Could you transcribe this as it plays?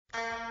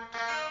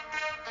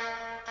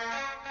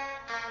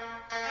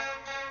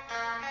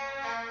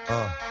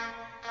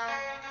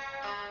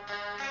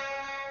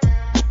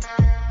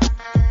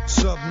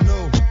Something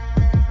new.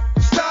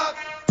 Stop,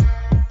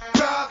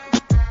 drop,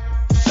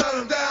 shut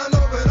 'em down,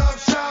 open up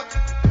shop.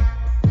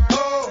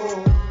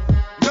 Oh,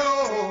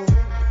 no,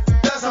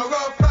 that's how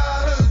Rough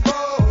Riders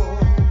roll.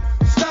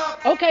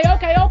 Stop. Okay.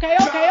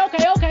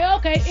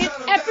 It's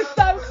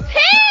episode 2.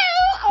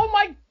 Oh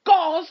my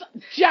gosh,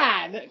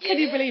 Jan, can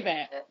you believe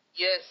it?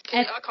 Yes,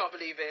 I can't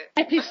believe it.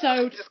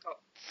 Episode Just can't.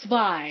 2.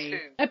 Two.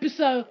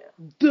 Episode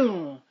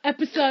 2.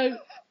 Episode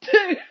 2.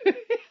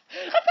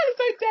 That sounds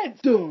so dense.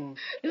 Deux.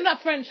 Isn't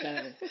that French though?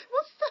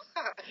 What's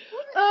that?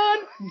 Un,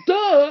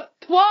 deux,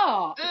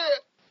 trois.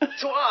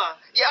 Toi.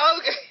 Yeah,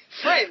 okay.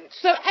 French.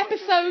 So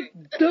episode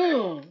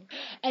 2.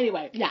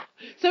 Anyway, yeah.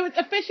 So it's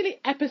officially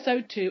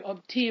episode 2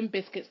 of Tea and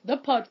Biscuits, the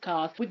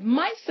podcast, with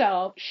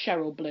myself,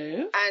 Cheryl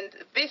Blue. And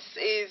this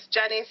is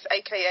Janice,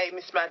 aka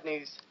Miss Mad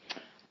News.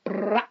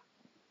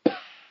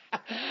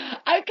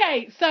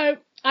 Okay, so,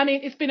 I mean,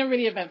 it's been a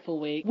really eventful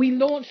week. We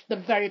launched the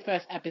very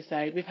first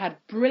episode. We've had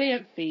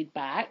brilliant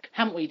feedback,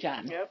 haven't we,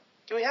 Jan? Yep,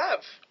 we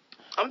have.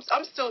 I'm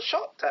still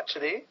shocked,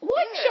 actually. What?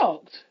 Yeah.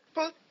 Shocked?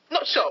 Well,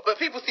 not shocked, but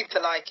people seem to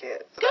like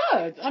it. So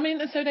Good. I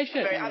mean, so they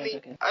should.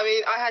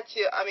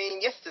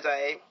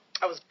 Yesterday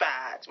I was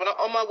bad.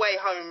 On my way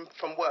home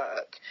from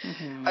work,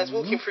 I was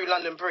walking through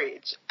London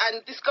Bridge,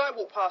 and this guy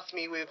walked past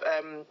me with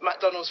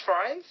McDonald's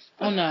fries.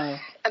 Oh, no.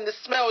 And the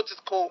smell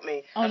just caught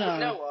me. Oh, I no. thought, you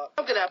know what?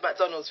 I'm going to have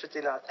McDonald's for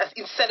dinner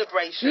in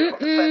celebration of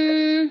the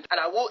first. And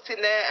I walked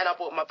in there and I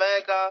bought my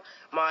burger,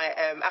 my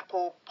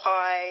apple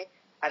pie,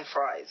 and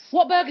fries.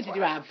 What burger did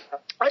you have?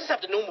 I just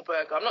have the normal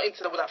burger. I'm not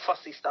into all that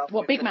fussy stuff.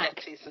 What, with Big the Mac?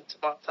 lettuce and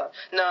tomato.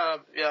 No,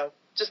 yeah,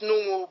 just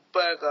normal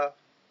burger.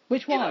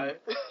 Which one? know.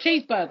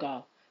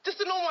 Cheeseburger. Just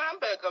a normal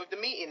hamburger with the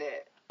meat in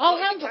it. Oh, Not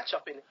even hamburger.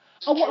 ketchup in it.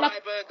 Just Oh, what, dry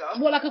like, burger.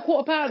 what, like a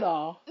quarter pounder?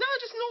 No,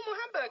 just normal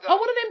hamburger. Oh,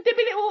 one of them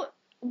dippy little,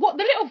 what,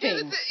 the little Yeah,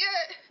 things?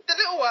 the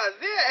little ones,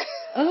 yeah.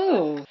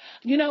 Oh,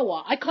 you know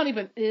what? I can't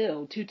even,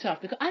 too tough,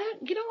 because I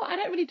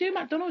don't really do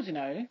McDonald's, you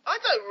know. I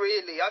don't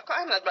really. I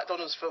haven't had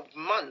McDonald's for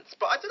months,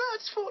 but I don't know. I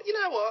just thought, you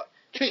know what?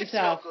 The Treat chips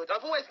yourself. smell good.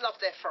 I've always loved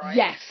their fries.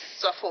 Yes.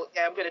 So I thought,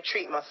 yeah, I'm going to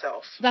treat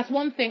myself. That's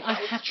one thing I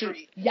That was have a to,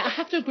 treat. I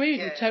have to agree with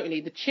you Yeah. totally.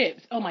 The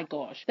chips, oh my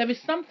gosh. There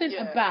is something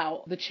Yeah.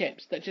 about the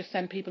chips that just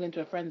send people into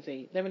a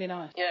frenzy. They're really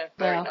nice. Yeah,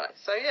 very Well. nice.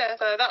 So yeah,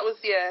 so that was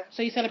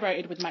So you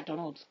celebrated with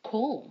McDonald's.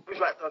 Cool. with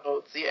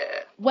McDonald's.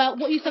 Yeah. Well,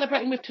 what are you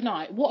celebrating with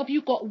tonight? What have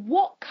you got?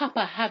 What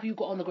cuppa have you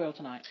got on the grill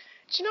tonight?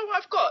 Do you know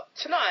what I've got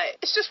tonight?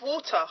 It's just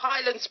water,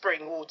 Highland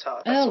Spring water.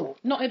 That's all.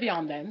 Not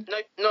Evian then.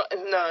 No,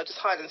 just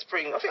Highland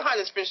Spring. I think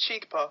Highland Spring's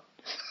cheaper.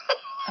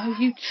 Oh,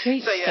 you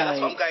cheat. So yeah, that's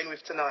what I'm going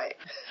with tonight.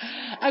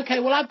 Okay,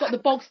 well, I've got the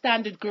bog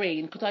standard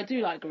green because I do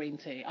like green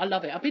tea. I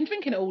love it. I've been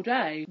drinking it all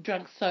day.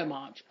 Drank so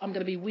much. I'm going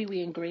to be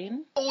wee in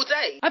green. All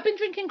day. I've been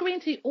drinking green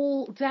tea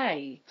all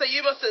day. So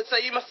you must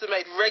have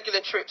made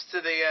regular trips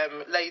to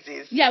the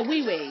Lazies. Yeah,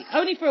 wee.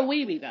 Only for a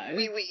wee though.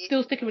 Wee.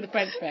 Still sticking with the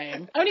French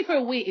fame. Only for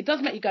a wee. It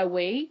does make you go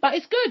wee, but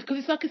it's good because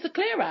it's a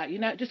clear out. You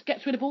know, it just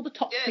gets rid of all the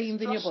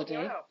toxins in your body.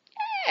 Wow.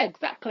 Yeah,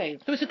 exactly.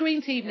 So it's a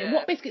green tea evening. Yeah.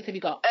 What biscuits have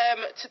you got?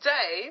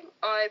 Today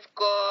I've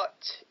got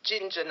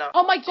ginger nut.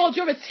 Oh my God,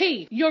 you're a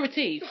tea. You're a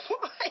tea.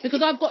 Why?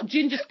 Because I've got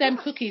ginger stem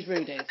cookies,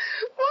 Rudy.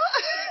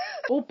 What?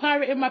 All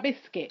pirate in my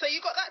biscuit. So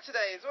you got that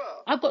today as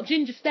well? I've got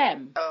ginger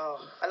stem. Oh,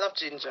 I love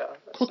ginger.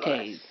 That's Cookies.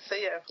 Nice. So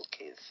yeah,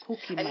 cookies.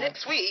 Cookie And man.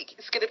 next week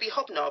it's going to be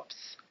hobnobs.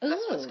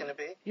 That's what it's Ooh. going to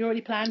be. You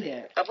already planned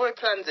it. I've already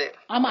planned it.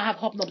 I might have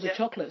hobnobs Yeah. with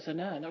chocolate, so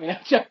no, not really.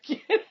 I'm joking.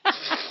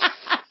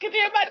 Can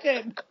you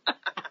imagine?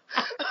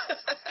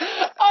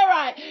 All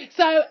right.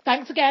 So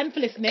thanks again for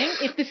listening.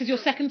 If this is your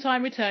second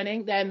time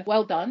returning, then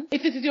well done.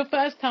 If this is your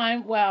first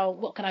time, well,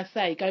 what can I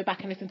say? Go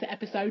back and listen to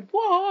episode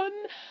 1.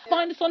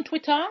 Find us on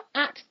Twitter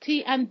at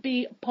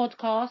T&B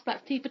Podcast.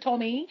 That's T for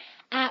Tommy.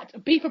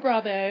 At B for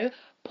Bravo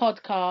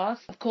Podcast.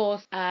 Of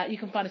course, you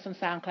can find us on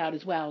SoundCloud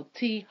as well.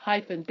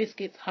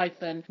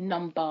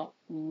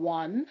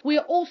 T-biscuits-1. We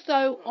are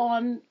also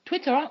on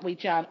Twitter, aren't we,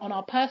 Jan? On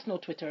our personal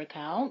Twitter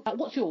account.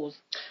 What's yours?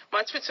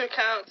 My Twitter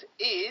account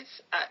is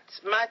at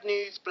Mad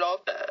News Blog.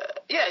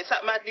 It's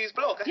at Mad News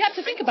Blog. You had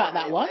to think about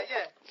that one.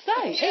 Yeah.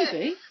 Say, Yeah.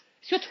 easy.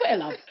 It's your Twitter,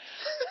 love.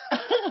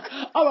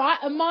 All right,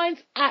 and mine's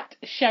at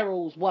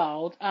Cheryl's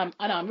World. I know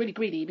I'm really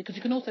greedy because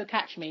you can also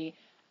catch me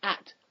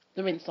at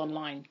The Rinse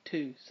Online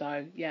too.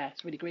 So, yeah,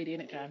 it's really greedy,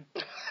 isn't it, Jan?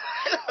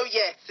 Oh,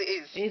 yes, it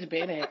is. It is a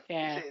bit, isn't it?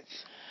 Yeah. It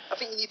is. I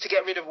think you need to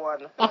get rid of one.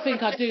 I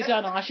think I do,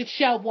 don't I? I should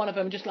shelve one of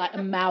them and just, like,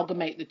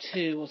 amalgamate the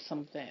two or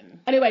something.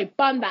 Anyway,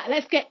 bun that.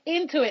 Let's get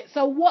into it.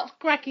 So what's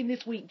cracking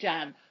this week,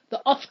 Jan?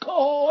 The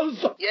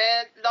Oscars!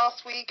 Yeah,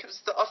 last week it was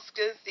the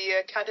Oscars, the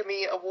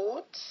Academy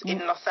Awards in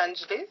Los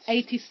Angeles.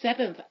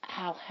 87th,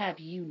 how have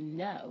you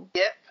know?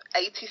 Yep,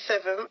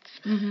 87th.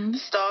 Mm-hmm. The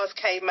stars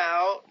came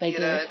out. They did.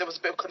 There was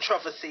a bit of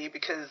controversy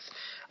because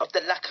of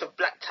the lack of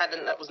black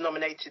talent that was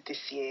nominated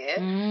this year.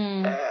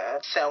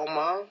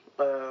 Selma,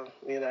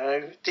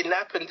 didn't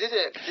happen, did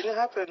it? Didn't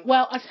happen.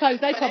 Well, I suppose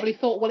they probably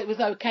thought, well, it was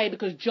okay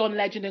because John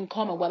Legend and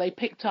Common, well, they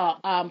picked up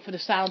for the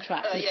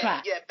soundtrack, the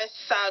track. Best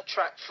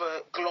soundtrack for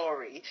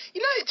Glory.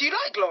 You know, do you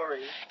like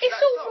Glory? It's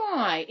all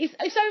right.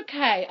 It's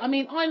okay. I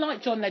mean, I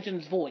like John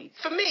Legend's voice.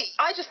 For me,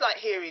 I just like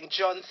hearing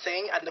John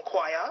sing and the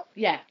choir.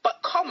 Yeah.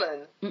 But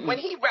Common, when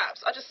he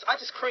raps, I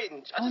just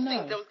cringe.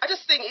 I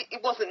just think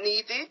it wasn't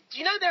needed. Do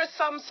you know there are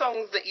some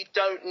songs that you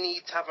don't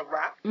need to have a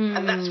rap,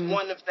 and that's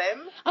one of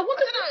them. I don't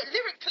know.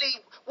 Lyrically,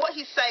 what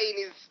he's saying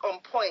is on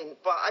point,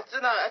 but I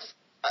don't know.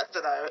 I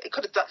don't know. It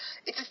could have done.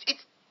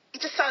 It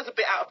just sounds a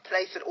bit out of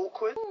place and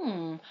awkward.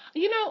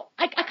 You know,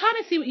 I kind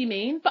of see what you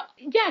mean, but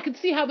yeah, I can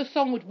see how the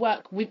song would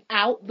work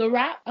without the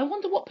rap. I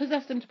wonder what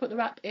possessed him to put the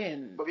rap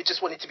in. But we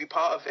just wanted to be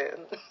part of it.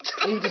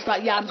 He was just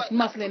like, yeah, I'm just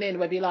muscling in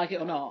whether you like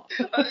it or not.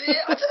 Yeah, I don't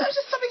know, there's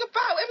just something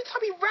about every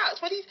time he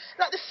raps, when he's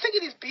like, the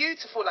singing is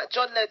beautiful, like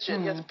John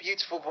Legend, he has a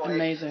beautiful voice.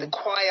 Amazing. The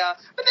choir,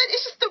 but then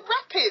it's just the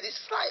rapping. It's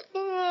just like,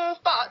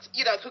 but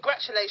you know,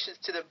 congratulations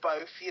to them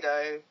both. You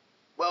know,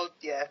 well,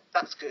 yeah,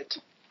 that's good.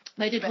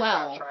 They did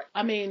well.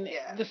 I mean,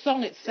 the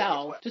song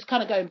itself, just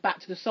kind of going back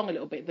to the song a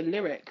little bit, the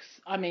lyrics.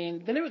 I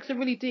mean, the lyrics are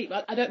really deep.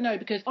 I don't know,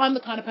 because I'm the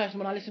kind of person,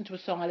 when I listen to a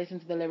song, I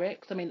listen to the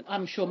lyrics. I mean,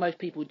 I'm sure most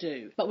people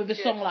do. But with a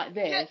song like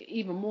this,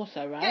 even more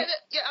so, right?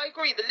 Yeah, I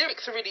agree. The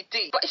lyrics are really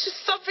deep. But it's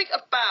just something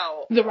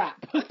about... the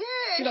rap. Yeah.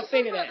 She's not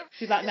feeling it.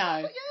 She's like, no.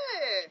 Yeah.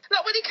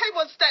 Like, when he came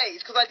on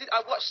stage, because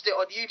I watched it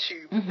on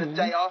YouTube the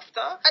day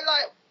after, and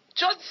like...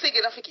 John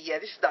singing, I'm thinking, yeah,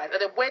 this is nice.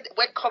 And then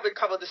when Common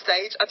come on the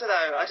stage, I don't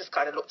know, I just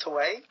kind of looked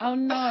away. Oh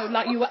no,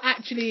 like you were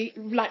actually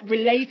like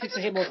related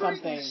to him or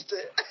something.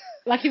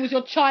 Like he was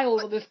your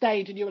child on the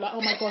stage and you were like,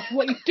 oh my gosh,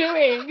 what are you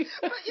doing?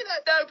 But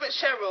but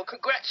Cheryl,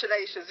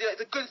 congratulations. You know,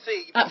 it's a good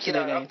thing.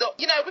 Absolutely.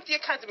 You know, with the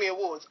Academy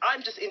Awards,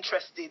 I'm just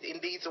interested in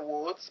these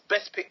awards: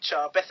 Best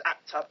Picture, Best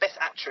Actor, Best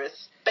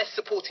Actress, Best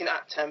Supporting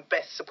Actor, and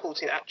Best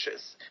Supporting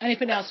Actress.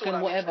 Anything else can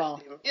whatever.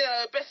 You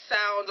know, Best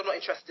Sound, I'm not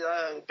interested.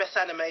 Best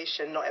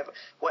Animation, not ever,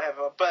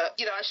 whatever. But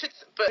you know,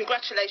 But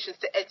congratulations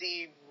to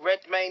Eddie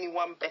Redmayne, who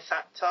won Best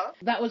Actor.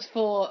 That was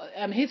for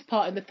his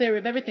part in The Theory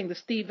of Everything, the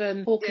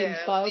Stephen Hawking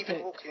biopic.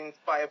 Stephen Hawking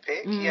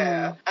biopic,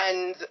 yeah.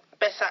 And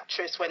Best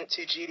Actress went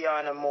to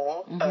Juliana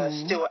Moore,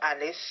 Still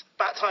Alice.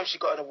 About time she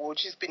got an award.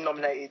 She's been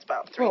nominated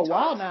about 3 times. For a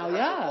while now,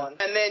 yeah.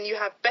 And then you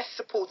have Best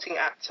Supporting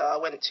Actor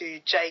went to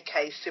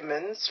J.K.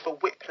 Simmons for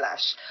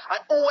Whiplash. I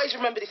always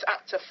remember this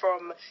actor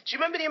from... Do you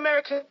remember the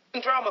American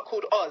drama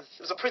called Oz?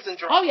 It was a prison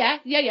drama. Oh, yeah.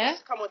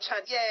 Come on,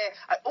 Chad. Yeah.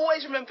 I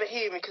always remember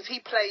him because he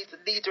played the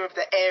leader of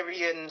the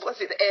Aryan...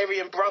 What's it? The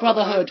Aryan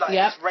Brotherhood. Like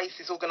this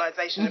racist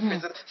organisation in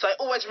prison. So I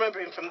always remember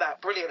him from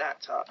that. Brilliant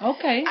actor.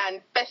 Okay.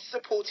 And Best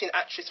Supporting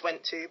Actress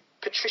went to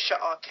Patricia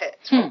Arquette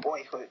for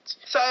Boyhood.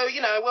 So,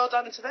 you know, well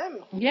done to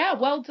them. Yeah,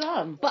 well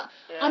done. But,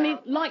 I mean,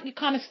 like you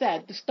kind of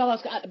said, the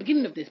stars, at the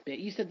beginning of this bit,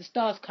 you said the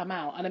stars come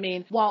out. And, I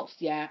mean,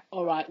 whilst,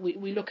 all right,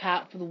 we look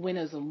out for the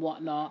winners and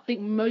whatnot, I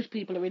think most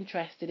people are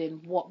interested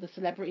in what the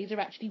celebrities are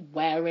actually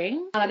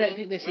wearing. And I don't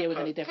think this year was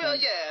any different. Well,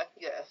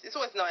 yes. It's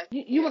always nice.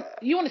 You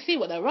want to see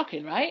what they're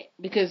rocking, right?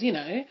 Because, you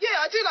know... Yeah,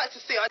 I do like to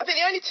see. I think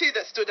the only two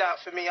that stood out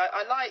for me,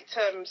 I liked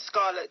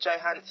Scarlett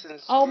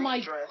Johansson's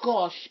dress.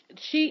 Gosh.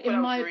 She, in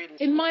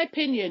my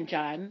opinion,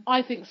 Jan,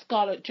 I think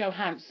Scarlett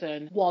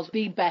Johansson was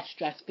the best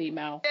dressed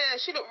female. Yeah,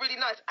 she looked really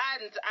nice.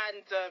 And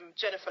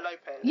Jennifer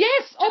Lopez.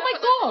 Yes, oh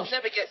my gosh.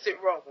 Never gets it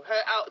wrong.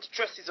 Her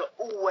dresses are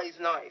always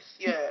nice.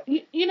 Yeah.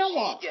 You know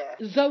what?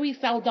 Zoe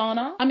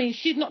Saldana. I mean,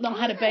 she's not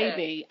had a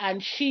baby,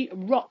 and she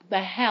rocked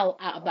the hell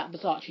out of that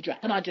Versace dress.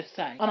 Can I just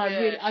say? And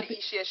I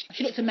think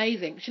she looks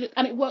amazing.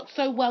 And it worked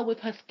so well with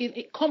her skin.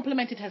 It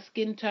complemented her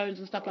skin tones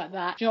and stuff like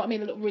that. Do you know what I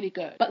mean? It looked really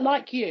good. But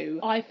like you,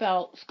 I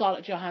felt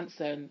Scarlett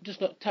Johansson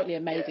just looked totally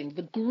amazing.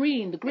 The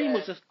green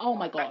was just, oh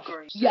my gosh.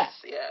 Yes.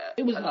 Yeah.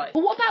 It was nice.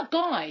 But what about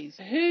guys?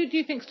 Who do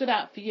you think stood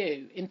out for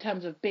you in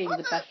terms of being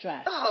the best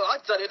dressed? Oh, I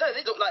don't know.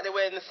 They look like they're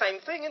wearing the same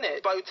thing,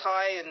 innit? Bow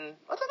tie and,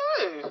 I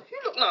don't know. You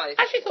look nice.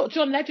 I actually thought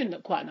John Legend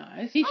looked quite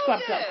nice. He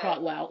scrubbed up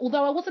quite well.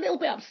 Although I was a little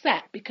bit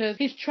upset because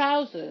his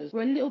trousers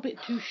were a little bit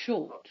too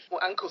short.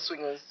 What, ankle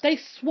swingers? They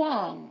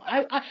swung.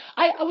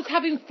 I was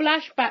having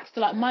flashbacks to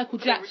like Michael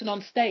Jackson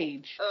on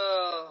stage.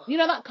 You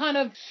know, that kind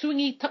of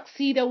swingy,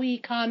 tuxedo-y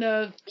kind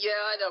of... Yeah,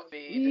 I know what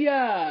you mean.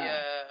 Yeah.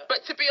 But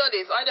to be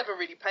honest, I never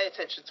really pay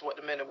attention to what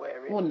the men are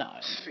wearing. Well, no.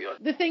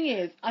 The thing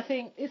is, I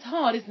think it's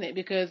hard, isn't it?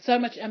 Because so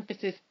much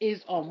emphasis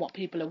is on what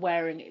people are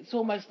wearing. It's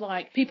almost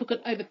like people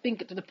could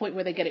overthink it to the point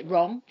where they get it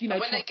wrong. You know,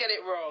 when they get it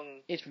wrong,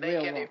 they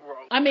get it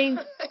wrong. I mean,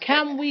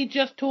 can we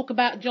just talk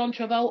about John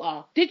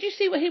Travolta? Did you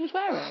see what he was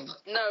wearing?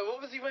 No,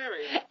 what was he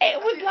wearing? It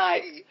was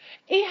like,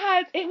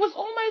 it was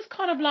almost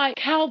kind of like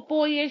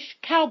cowboyish,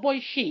 cowboy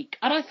chic.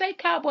 And I say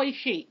cowboy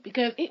chic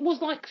because it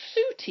was like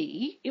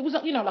suity. It was,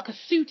 you know, like a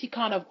suity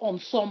kind of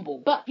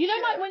ensemble. But, you know,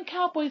 like when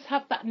cowboys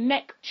have that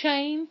neck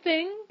chain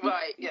thing?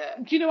 Right, yeah.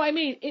 Do you know what I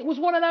mean? It was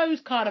one of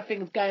those kind of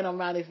things going on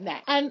around his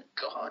neck. And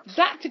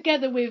that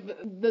together with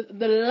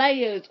the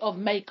layers of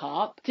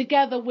makeup,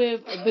 together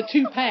with the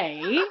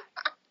toupee...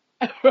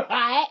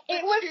 Right?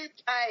 It was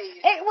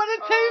a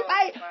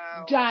toupee.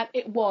 Wow. Dad,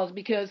 it was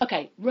because,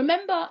 okay,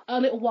 remember a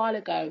little while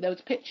ago there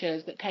was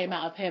pictures that came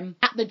out of him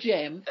at the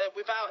gym.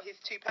 Without his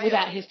toupee.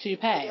 Without his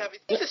toupee.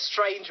 He's a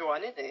strange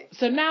one, isn't he?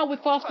 So now we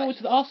fast forward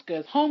to the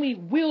Oscars. Homie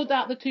wheeled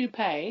out the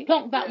toupee,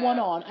 plonked that one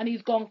on, and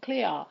he's gone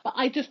clear. But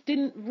I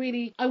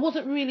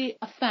wasn't really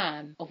a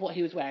fan of what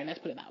he was wearing. Let's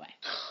put it that way.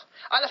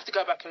 I'll have to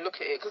go back and look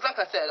at it, because like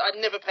I said, I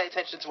never pay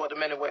attention to what the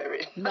men are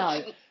wearing.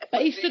 No,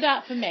 but he stood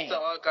out for me. So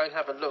I'll go and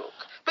have a look.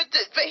 But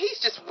he's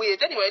just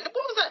weird anyway. What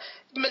was that?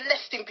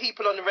 Molesting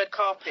people on the red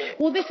carpet.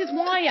 Well, this is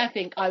why I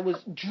think I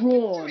was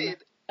drawn.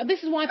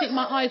 This is why I think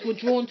my eyes were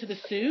drawn to the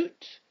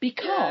suit,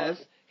 because...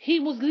 Yeah. He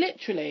was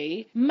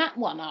literally, I don't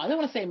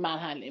want to say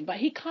manhandling, but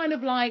he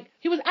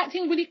was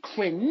acting really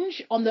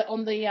cringe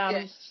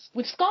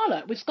with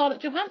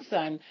Scarlett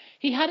Johansson.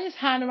 He had his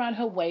hand around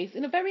her waist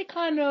in a very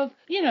kind of,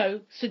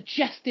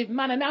 suggestive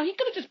manner. Now, he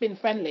could have just been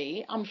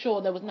friendly. I'm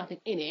sure there was nothing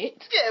in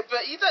it. Yeah,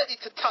 but you don't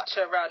need to touch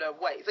her around her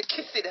waist. And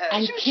kissing her.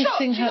 And she was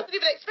kissing shocked. her. She wasn't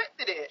even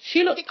expected it.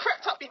 He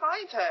crept up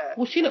behind her.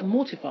 Well, she looked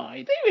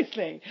mortified.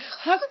 Seriously.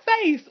 Her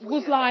face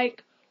was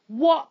like,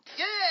 what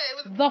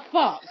the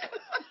fuck?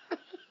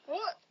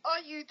 What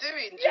are you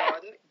doing,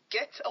 John?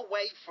 Get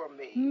away from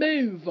me.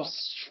 Move.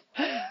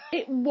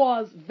 It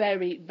was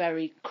very,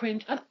 very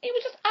cringe. And it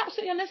was just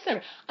absolutely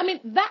unnecessary. I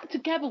mean, that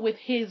together with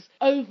his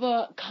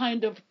over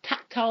kind of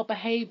tactile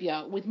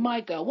behaviour with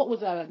my girl. What was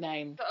her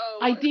name?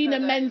 Idina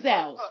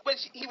Menzel. When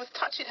he was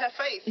touching her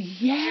face.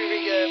 Yeah.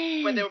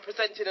 During, when they were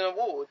presenting an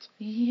award.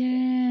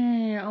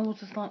 Yeah. I was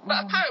just like...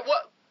 But apparently,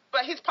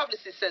 But his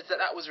publicist says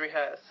that was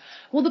rehearsed.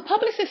 Well, the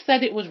publicist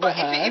said it was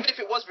rehearsed. Even if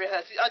it was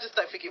rehearsed, I just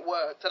don't think it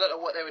worked. I don't know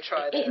what they were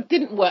trying. It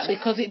didn't work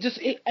because it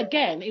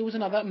was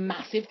another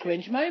massive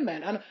cringe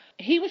moment. And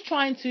he was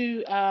trying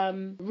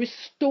to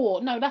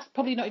restore... No, that's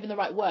probably not even the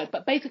right word.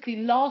 But basically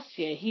last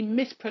year, he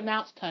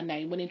mispronounced her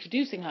name when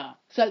introducing her.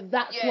 So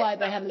that's why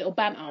they had a little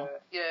banter.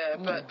 Yeah,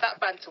 but that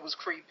banter was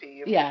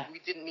creepy. We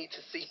didn't need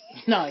to see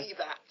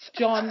that.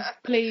 John,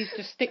 please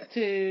just stick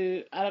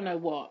to, I don't know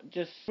what,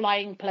 just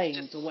flying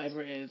planes or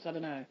whatever it is. I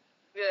don't know.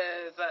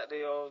 Yeah,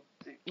 exactly. Or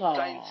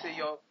going to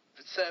your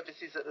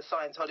services at the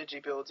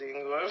Scientology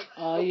building.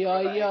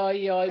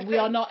 We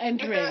are not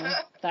entering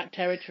that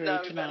territory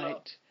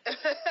tonight.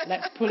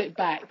 Let's pull it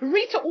back.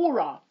 Rita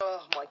Ora.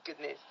 Oh my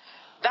goodness,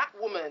 that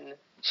woman.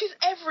 She's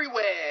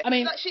everywhere. I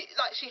mean, she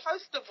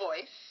hosts The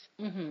Voice.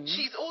 Mm-hmm.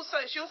 She also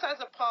has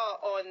a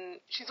part on.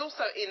 She's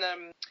also in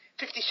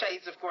 50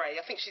 Shades of Grey.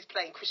 I think she's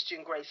playing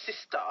Christian Grey's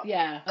sister.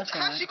 Yeah, that's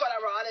How she got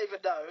that right, I don't even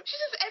know. She's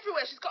just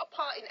everywhere. She's got a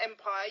part in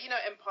Empire. You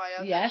know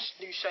Empire? Yes.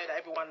 The new show that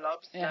everyone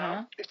loves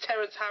now. With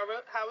Terrence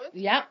Howard.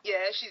 Yeah.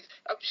 Yeah,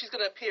 she's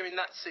going to appear in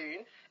that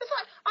soon. It's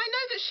like, I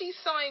know that she's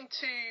signed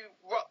to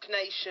Rock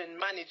Nation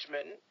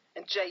Management.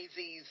 And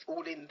Jay-Z's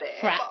all in there.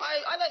 Crap. But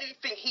I don't even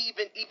think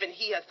even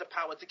he has the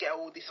power to get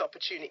all this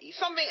opportunity.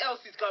 Something else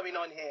is going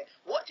on here.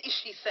 What is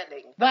she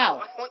selling?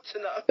 Well, I want to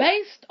know.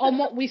 Based on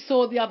what we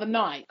saw the other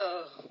night,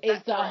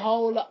 it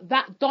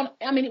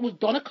was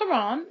Donna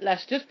Karan.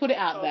 Let's just put it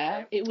out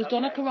there. It was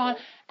Donna Karan.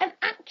 And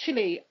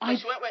actually,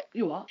 she won't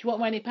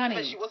wear any panties.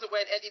 But she wasn't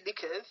wearing any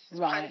knickers.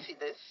 Right.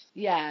 Pantyless.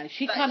 Yeah,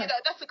 she kind of.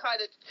 That's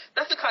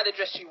the kind of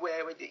dress you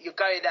wear when you're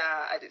going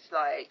out and it's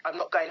like, I'm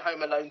not going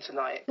home alone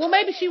tonight. Well,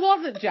 maybe she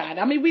wasn't, Jan.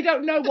 I mean, we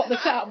don't know what the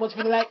setup was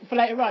for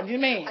later on. Do you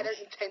mean? I don't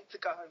intend to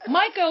go home.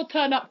 My girl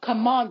turned up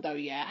commando.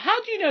 Yeah.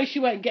 How do you know she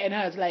wasn't getting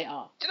hers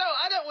later? Do you know?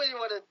 I don't really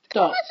want to.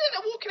 Stop.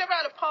 Imagine walking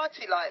around a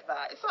party like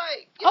that. It's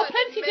like.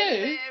 Plenty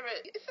do.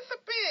 It's just a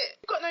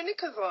bit. You've got no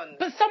knickers on.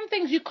 But some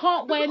things you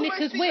can't wear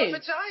knickers with. Your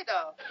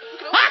vagina. You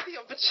can almost see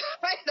your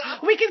vagina.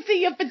 We can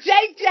see your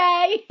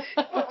vajayjay.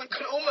 Well, we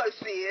can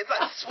almost see it. It's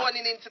like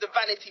swanning into the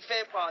Vanity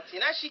Fair party.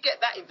 And how she get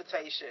that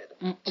invitation?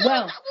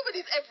 Well, that woman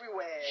is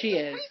everywhere. She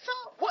is. Rita,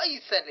 what are you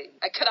selling?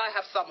 And can I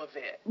have some of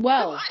it?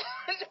 Well,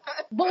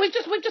 but we've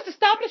just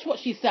established what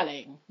she's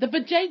selling. The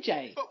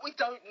vajayjay. But we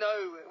don't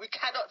know. We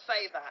cannot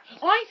say that.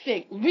 I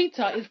think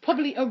Rita is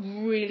probably a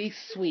really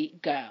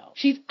sweet girl.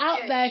 She's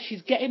out there.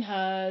 She's getting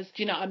hers.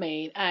 Do you know what I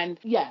mean? And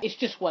it's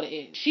just what it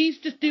is. She's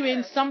just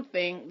doing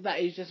something that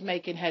is just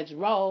making heads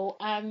roll.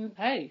 And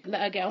hey,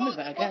 let her get on with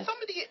it, I guess.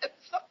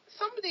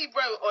 Somebody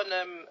wrote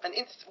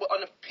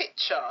on a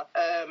picture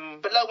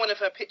below one of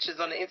her pictures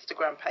on the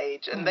Instagram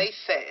page, and they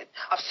said,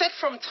 "I've said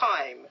from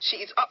time she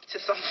is up to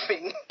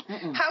something.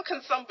 How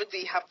can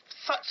somebody have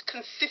such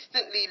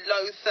consistently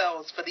low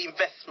sales for the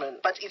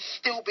investment, but is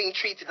still being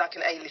treated like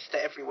an A-lister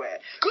everywhere?"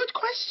 Good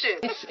question.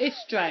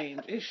 It's strange.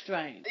 It's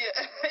strange.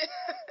 Yeah.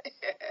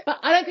 But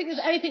I don't think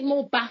there's anything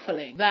more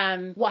baffling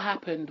than what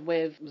happened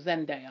with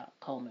Zendaya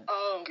Coleman.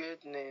 Oh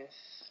goodness.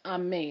 I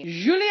mean,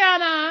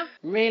 Juliana,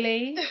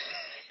 really?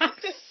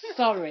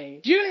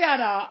 Sorry.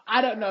 Juliana,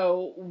 I don't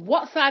know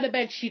what side of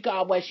bed she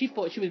got where she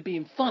thought she was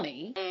being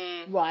funny.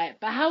 Right,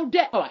 but how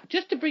dare... Alright,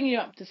 just to bring you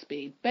up to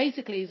speed,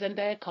 basically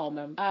Zendaya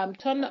Coleman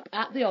turned up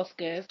at the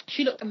Oscars.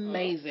 She looked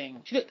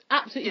amazing. She looked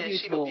absolutely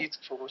beautiful. She looked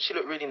beautiful. She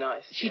looked really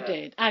nice. She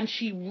did. And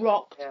she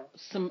rocked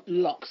some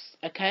locks,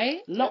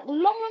 okay? Long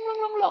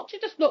locks. She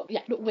just looked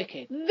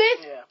wicked.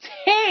 This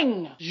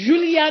thing,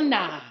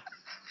 Juliana...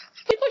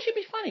 She thought she'd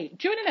be funny.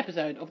 During an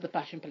episode of The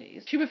Fashion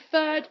Police, she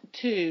referred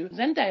to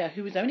Zendaya,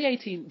 who was only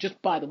 18, just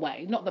by the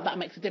way, not that that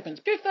makes a difference.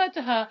 She referred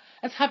to her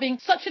as having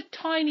such a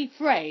tiny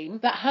frame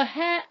that her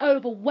hair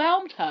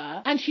overwhelmed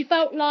her and she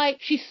felt like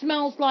she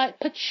smells like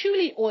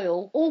patchouli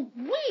oil or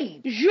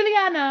weed.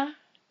 Juliana,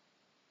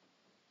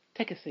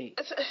 take a seat.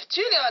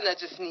 Juliana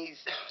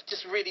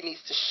just really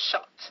needs to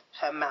shut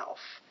her mouth.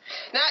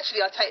 Now,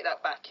 actually, I take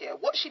that back here.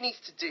 What she needs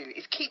to do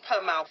is keep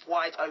her mouth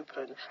wide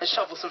open and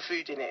shovel some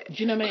food in it. Do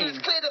you know what I mean? Because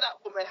it's clear that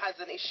woman has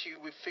an issue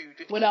with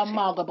food. With her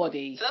maga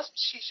body. So that's what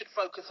she should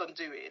focus on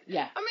doing.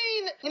 Yeah. I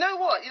mean, you know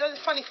what? You know,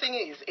 the funny thing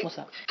is... What's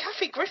that?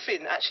 Kathy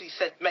Griffin actually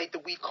made the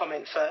weed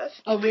comment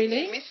first. Oh,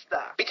 really? You missed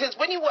that. Because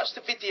when you watch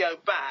the video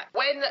back,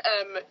 when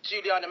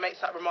Juliana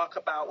makes that remark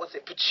about, was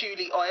it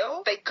patchouli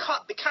oil? The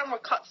camera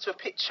cuts to a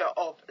picture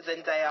of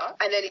Zendaya,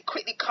 and then it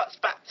quickly cuts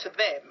back to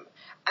them.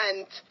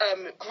 And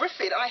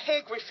Griffin, I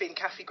hear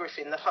Kathy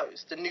Griffin,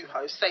 the new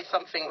host, say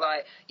something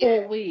like,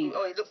 or weed.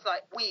 Or it looks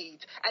like weed.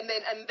 And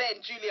then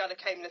Juliana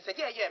came in and said,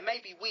 yeah,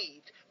 maybe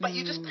weed. But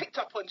you just picked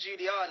up on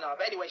Juliana.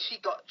 But anyway, she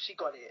got it. She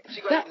got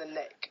it in the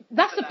neck.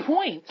 That's the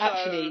point,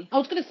 actually. I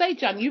was going to say,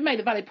 Jan, you made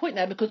a valid point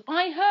there because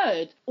I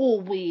heard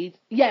all weed.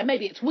 Yeah,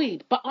 maybe it's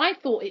weed. But I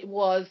thought it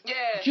was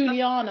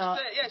Juliana.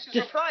 Yeah, she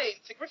was replying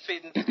to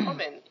Griffin's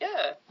comment.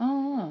 Yeah.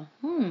 Oh,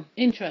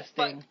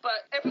 interesting. But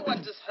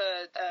everyone just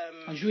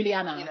heard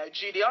Juliana. You know,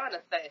 Juliana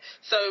say.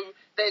 So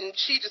then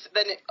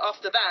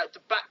after that, the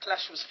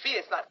backlash was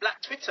fierce. Like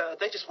Black Twitter,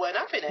 they just weren't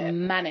having it.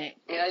 Manic.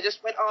 You know, they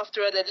just went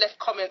after her. They left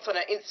comments on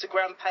her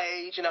Instagram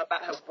page, you know,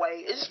 about her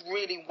weight. It just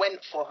really went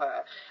for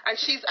her. And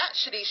she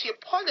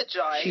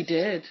apologized. She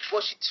did.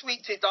 Well, she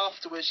tweeted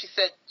afterwards. She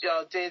said,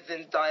 dear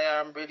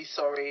Zendaya, I'm really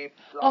sorry.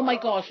 Blah, oh my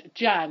gosh,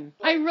 Jan,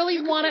 I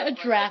really want to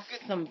address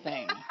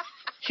something.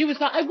 She was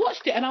like, I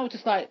watched it and I was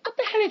just like, what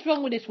the hell is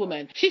wrong with this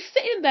woman? She's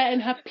sitting there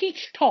in her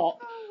peach top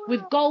with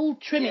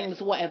gold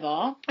trimmings or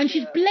whatever, and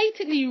she's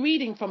blatantly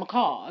reading from a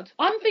card.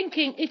 I'm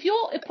thinking, if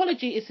your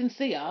apology is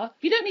sincere,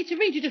 you don't need to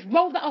read, you just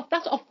roll that off.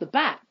 That's off the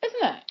bat,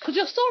 isn't it? Because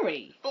you're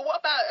sorry. But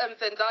what about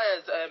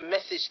Zendaya's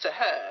message to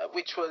her,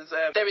 which was,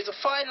 there is a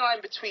fine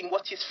line between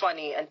what is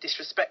funny and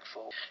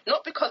disrespectful.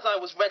 Not because I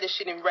was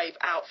relishing in rave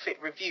outfit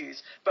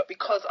reviews, but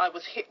because I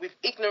was hit with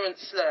ignorant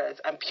slurs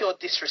and pure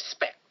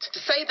disrespect. To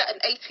say that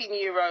an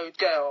 18-year-old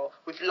girl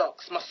with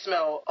locks must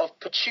smell of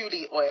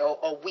patchouli oil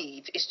or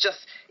weed is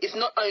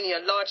not only a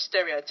large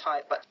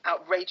stereotype but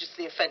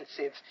outrageously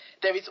offensive.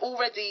 There is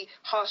already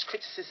harsh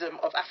criticism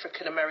of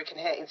African American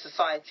hair in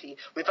society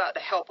without the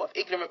help of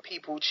ignorant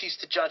people who choose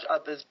to judge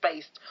others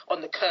based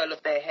on the curl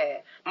of their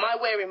hair. My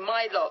wearing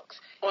my locks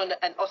on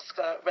an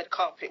Oscar red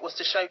carpet was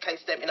to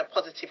showcase them in a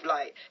positive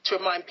light, to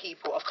remind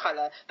people of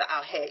colour that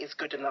our hair is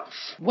good enough.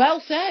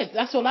 Well said.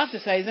 That's all I have to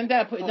say.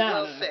 Zendaya put it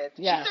down. Well said.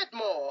 Yeah. She said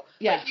more.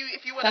 Yeah.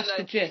 If you want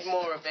to know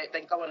more of it,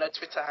 then go on her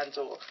Twitter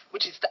handle,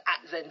 which is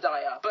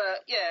 @Zendaya.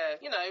 But yeah,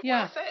 you know,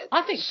 well said.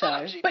 I think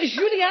so. But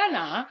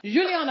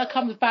Juliana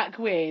comes back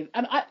with,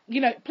 and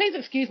please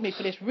excuse me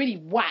for this really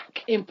whack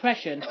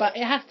impression, but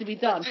it has to be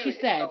done. She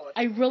said,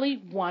 I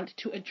really want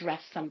to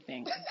address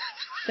something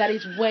that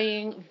is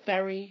weighing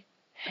very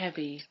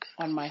heavy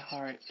on my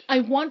heart.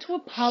 I want to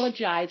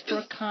apologize for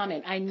a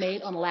comment I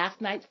made on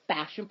last night's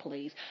Fashion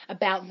Police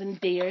about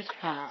Zendaya's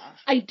hair.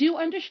 I do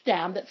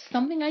understand that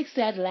something I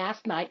said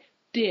last night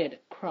did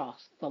cross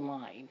the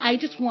line. I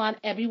just want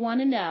everyone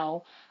to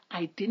know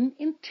I didn't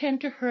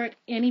intend to hurt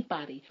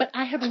anybody, but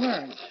I have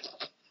learned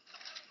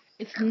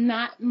it's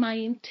not my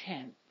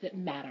intent that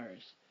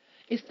matters.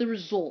 It's the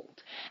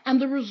result. And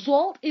the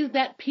result is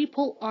that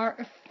people are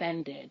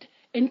offended,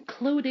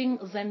 including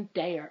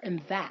Zendaya,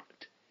 and that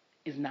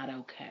is not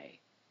okay.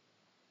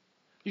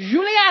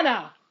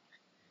 Juliana!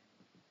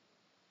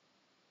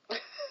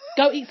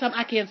 Go eat some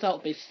ackee and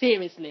saltfish,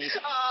 seriously.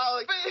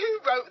 Oh, but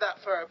who wrote that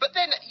for her? But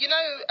then,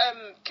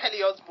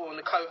 Kelly Osbourne,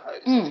 the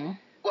co-host,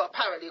 well,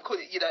 apparently,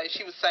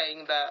 she was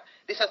saying that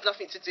this has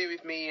nothing to do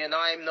with me and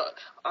I'm not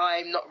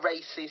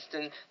racist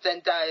and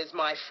Zendaya is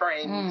my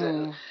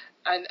friend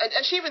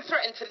and she even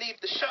threatened to leave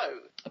the show.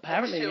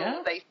 Apparently,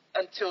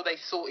 until they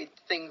sorted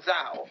things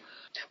out.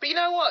 But you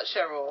know what,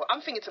 Cheryl?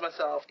 I'm thinking to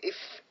myself, if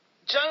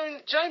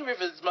Joan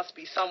Rivers must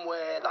be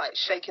somewhere like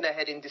shaking her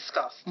head in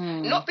disgust.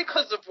 Not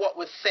because of what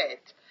was said,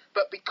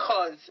 but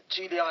because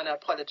Juliana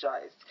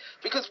apologised.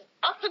 Because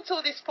up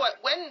until this point,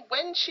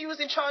 when she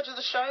was in charge of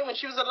the show, when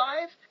she was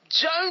alive,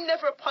 Joan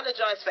never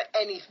apologised for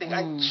anything.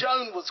 And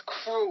Joan was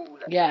cruel.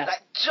 Yeah.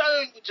 Like,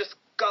 Joan would just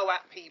go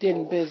at people.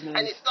 Did business.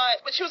 And it's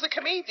like, but she was a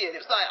comedian. It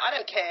was like, I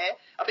don't care.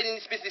 I've been in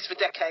this business for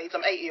decades.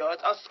 I'm 80 odd.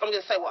 I'm going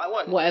to say what I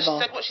want. Whatever. She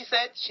said what she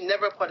said. She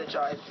never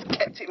apologised.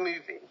 Kept it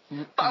moving.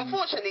 But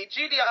unfortunately,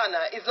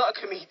 Juliana is not a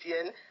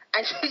comedian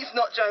and she's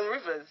not Joan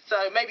Rivers.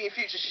 So maybe in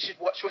future she should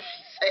watch what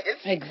she says.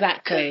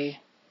 Exactly.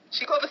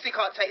 She obviously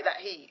can't take that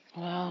heat.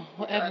 Well,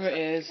 whatever it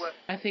is,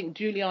 I think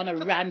Juliana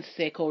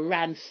Rancic or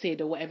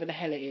Rancid or whatever the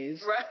hell it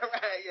is. Right,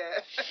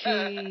 yeah.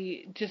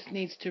 She just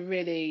needs to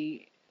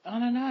really, I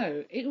don't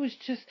know. It was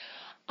just,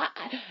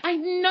 I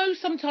know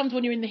sometimes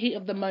when you're in the heat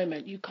of the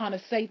moment, you kind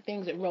of say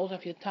things that rolls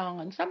off your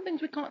tongue, and some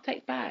things we can't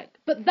take back.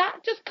 But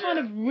that just kind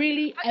of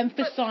really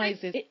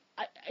emphasises, it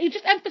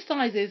just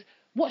emphasises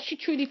what she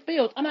truly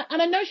feels. And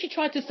I know she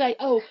tried to say,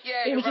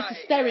 it was just a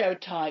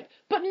stereotype. Yeah.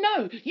 But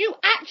no, you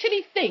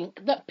actually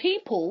think that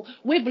people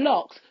with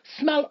locks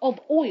smell of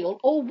oil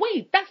or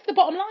weed. That's the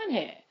bottom line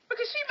here.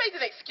 Because she made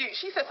an excuse.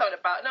 She said something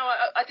about, no,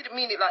 I didn't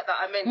mean it like that.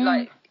 I meant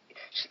like,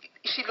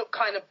 she looked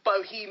kind of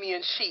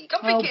bohemian chic.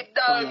 I'm thinking,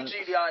 no,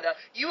 Juliana,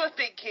 you were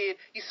thinking,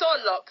 you saw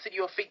locks and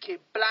you were thinking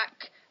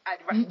black and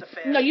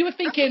Rastafari. No, you were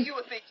thinking... You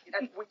were thinking,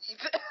 and weed.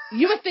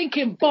 You were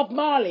thinking Bob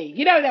Marley.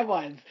 You know them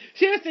ones.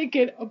 She was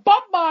thinking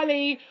Bob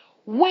Marley,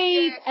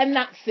 weed, and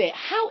that's it.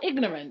 How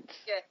ignorant.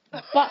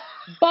 Yeah. But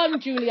bun,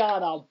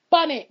 Juliana.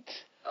 Bun it.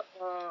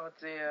 Oh,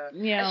 dear.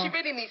 Yeah. And she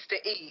really needs to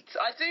eat.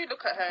 I do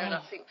look at her and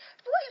I think,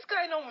 what is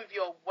going on with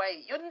your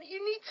weight? You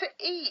need to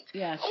eat.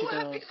 Yeah, she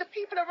does. The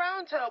people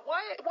around her, why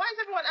is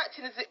everyone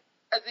acting as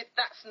if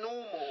that's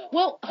normal?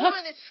 Well,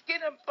 woman is skin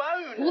and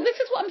bone. Well, this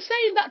is what I'm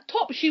saying. That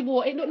top she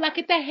wore, it looked like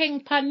it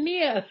hang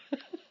paneer.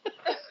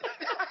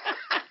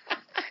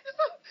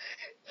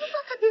 It's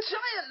like a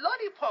giant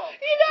lollipop.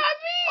 You know what I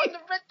mean? On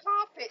the red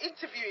carpet,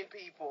 interviewing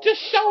people.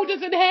 Just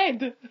shoulders and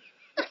head.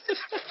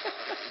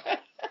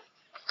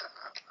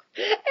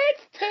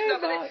 It's too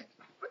much.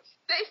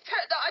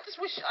 I just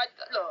wish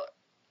look.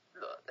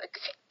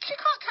 She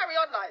can't carry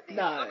on like this.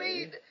 No. I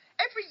mean,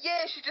 every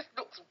year she just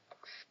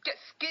gets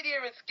skinnier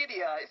and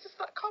skinnier. It's just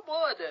like, come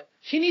on.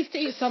 She needs to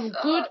eat some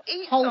good,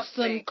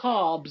 wholesome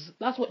carbs.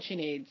 That's what she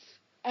needs.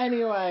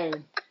 Anyway,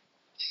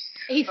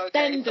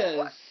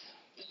 EastEnders.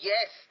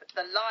 Yes,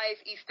 the live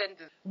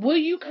EastEnders. Were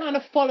you kind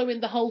of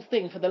following the whole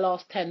thing for the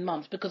last 10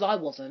 months? Because I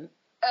wasn't.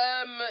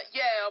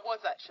 Yeah, I was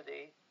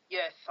actually.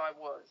 Yes, I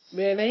was.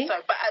 Really?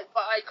 So, but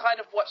I kind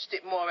of watched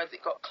it more as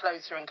it got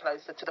closer and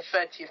closer to the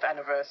 30th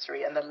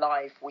anniversary and the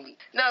live week.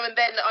 No, and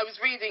then I was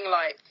reading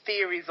like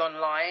theories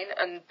online,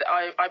 and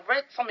I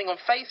read something on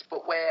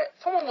Facebook where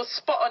someone was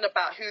spot on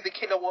about who the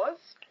killer was.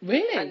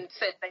 Really? And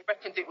said they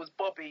reckoned it was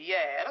Bobby,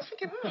 yeah. And I was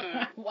thinking,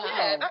 wow.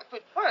 Yeah, that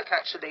could work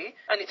actually.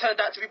 And it turned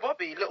out to be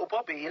Bobby, little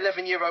Bobby,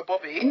 11-year-old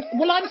Bobby.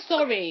 Well, I'm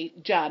sorry,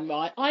 Jan,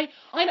 right? I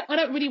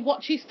don't really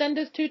watch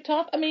EastEnders too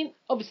tough. I mean,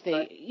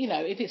 obviously, you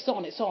know, if it's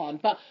on, it's on.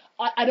 But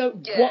I don't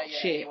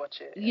watch it. You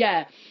watch it.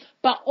 Yeah.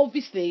 But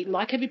obviously,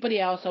 like everybody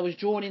else, I was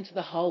drawn into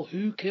the whole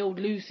who killed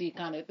Lucy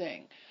kind of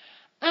thing.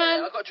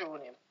 I got drawn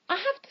in. I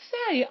have to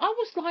say, I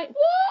was like,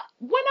 what?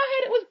 When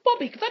I heard it was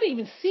Bobby, because I didn't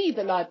even see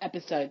the live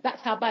episode.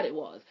 That's how bad it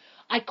was.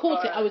 I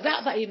caught it. I was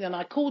out that evening and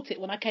I caught it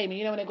when I came in,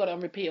 you know, when I got it on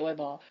repeat or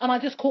whatever. And I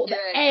just caught the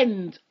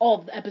end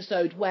of the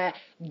episode where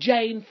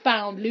Jane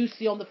found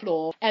Lucy on the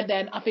floor. And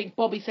then I think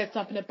Bobby said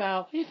something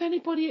about, if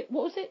anybody,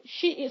 what was it?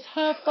 It's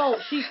her fault.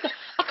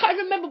 I can't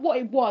remember what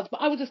it was, but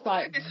I was just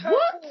like,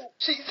 what? Fault.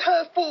 She's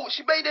her fault.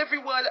 She made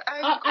everyone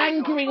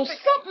angry or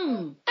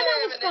something. And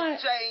I was then like,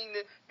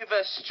 Jane, with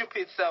her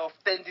stupid self,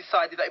 then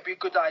decided that it'd be a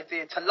good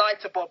idea to lie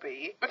to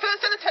Bobby. But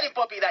instead of telling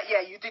Bobby that, yeah,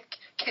 you did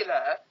kill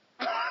her,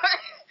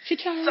 she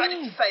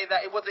decided to say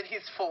that it wasn't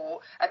his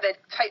fault and then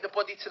take the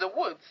body to the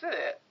woods, isn't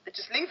it? And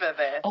just leave her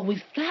there. Oh, with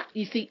that,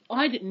 you see,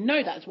 I didn't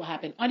know that's what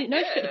happened. I didn't know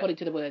she took the body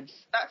to the woods.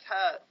 That's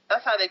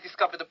how they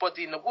discovered the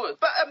body in the woods.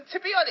 But to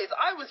be honest,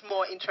 I was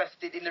more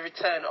interested in the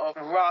return of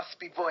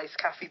raspy voice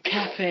Kathy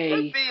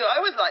Beale. I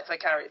always liked her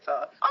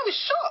character. I was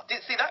shocked.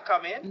 Didn't see that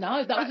coming.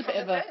 No, that was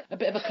a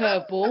bit of a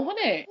curveball,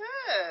 wasn't it?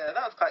 Yeah,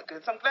 that was quite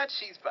good. So I'm glad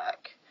she's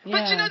back. Yeah.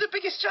 But do you know the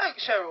biggest joke,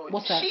 Cheryl?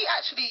 What's that? She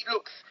actually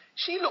looks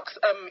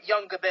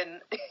younger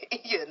than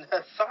Ian,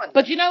 her son.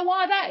 But you know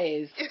why that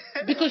is?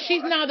 Because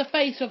she's now the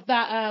face of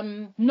that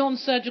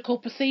non-surgical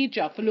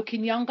procedure for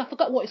looking young. I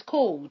forgot what it's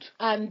called.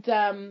 And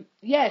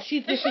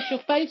she's the official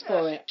face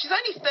for it. She's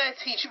only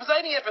 13. She was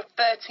only ever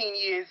 13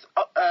 years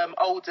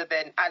older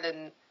than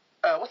Alan.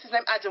 What's his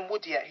name? Adam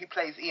Woodyatt, who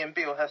plays Ian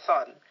Beale, her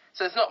son.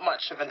 So there's not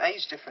much of an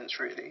age difference,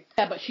 really.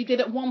 Yeah, but she did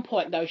at one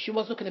point, though. She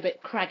was looking a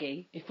bit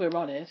craggy, if we're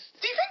honest.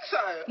 Do you think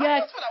so? Yeah. I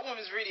thought that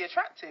woman's really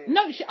attractive.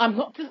 No, I'm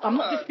not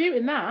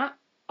disputing that.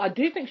 I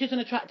do think she's an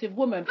attractive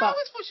woman, but... I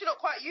always thought she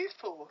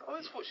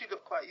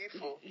looked quite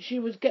youthful. She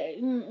was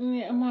getting...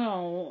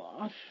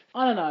 Well,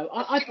 I don't know.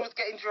 The skin was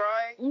getting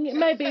dry?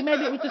 Maybe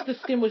it was just the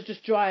skin was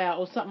just dry out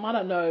or something. I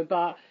don't know,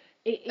 but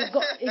it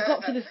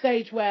got to the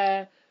stage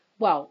where...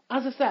 Well,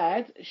 as I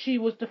said, she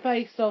was the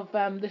face of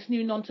this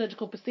new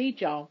non-surgical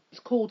procedure. It's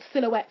called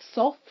Silhouette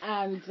Soft,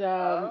 and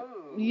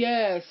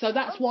so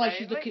that's why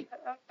she's looking.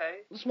 okay.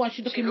 That's why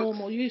she's looking more and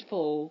more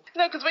youthful.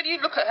 No, because when you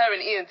look at her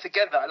and Ian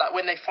together, like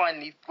when he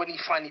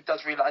finally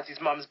does realise his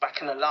mum's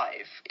back and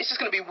alive, it's just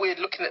going to be weird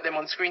looking at them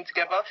on screen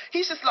together.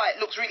 He's just like,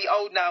 looks really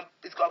old now.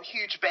 He's got a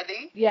huge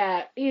belly.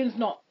 Yeah, Ian's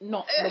not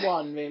the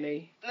one,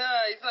 really. No,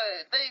 he's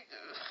like,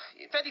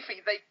 if anything,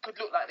 they could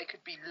look like they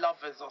could be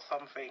lovers or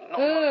something, not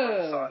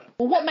mother and son.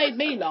 Well, what made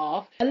me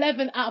laugh,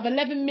 11 out of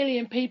 11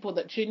 million people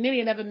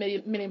nearly 11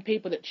 million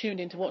people that tuned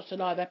in to watch the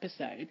live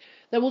episode,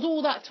 there was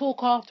all that talk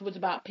afterwards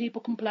about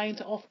people complaining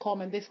to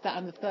Ofcom and this, that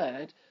and the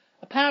third.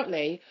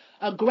 Apparently,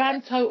 a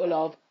grand total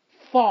of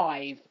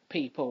 5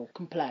 people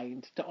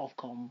complained to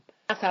Ofcom.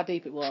 That's how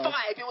deep it was. 5?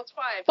 It was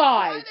 5? 5.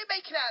 Why are they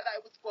making out that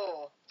it was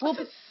 4? Well,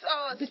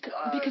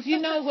 because you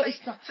know what it's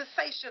not.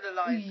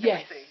 Sensationalised.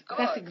 Yes,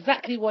 that's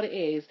exactly what it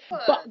is.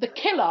 But the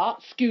killer,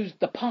 excuse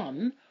the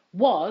pun,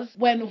 was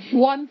when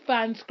one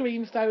fan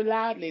screamed so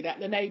loudly that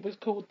the neighbours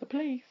called the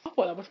police. I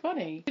thought that was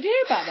funny. Did you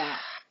hear about that?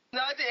 No,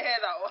 I didn't hear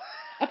that one.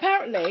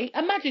 Apparently,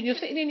 imagine you're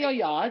sitting in your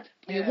yard,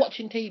 and you're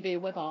watching TV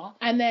with her,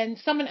 and then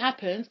something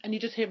happens, and you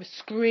just hear a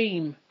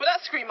scream. But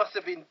that scream must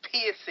have been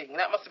piercing.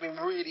 That must have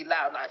been really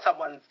loud, like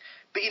someone's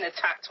being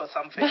attacked or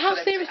something. But how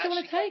serious do you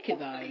want to take it,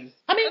 though? I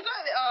mean,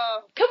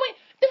 can we...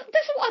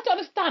 This is what I don't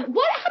understand.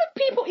 How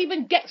do people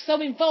even get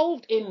so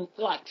involved in,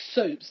 like,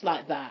 soaps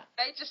like that?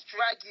 They just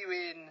drag you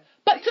in.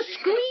 But to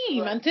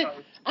scream and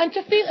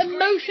to feel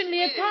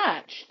emotionally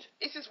attached.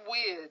 It's just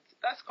weird.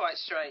 That's quite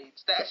strange.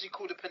 They actually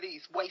called the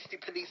police,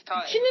 wasted police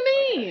time. Do you know what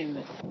I mean?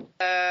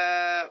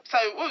 So,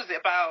 what was it,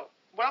 about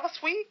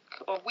last week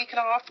or a week and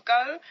a half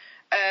ago?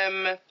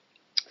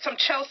 Some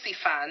Chelsea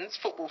fans,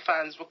 football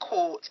fans, were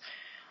caught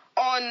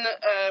on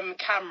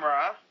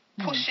camera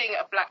pushing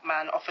a black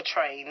man off a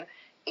train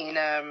in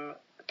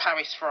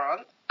Paris,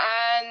 France,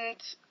 and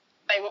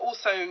they were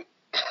also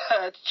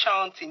heard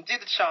chanting. Do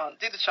the chant,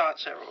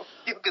 Cheryl.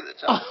 You're good at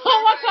the chant.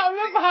 Oh, I can't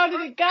remember. How did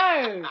it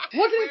go?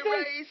 What did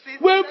it say?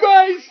 We're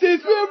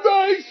racist,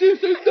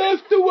 and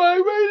that's the way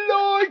we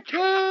like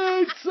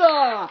it.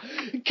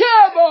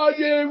 Come on,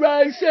 you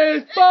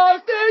racist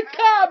bastard,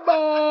 come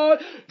on.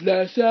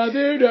 Let's have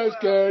it, let's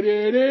get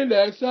it in,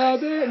 let's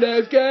have it,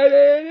 let's get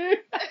it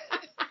in.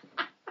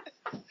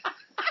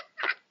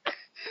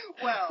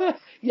 Well,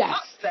 yes.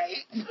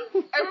 Update.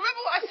 I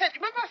remember what I said.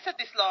 Remember I said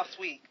this last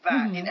week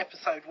that in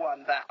episode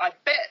 1 that I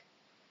bet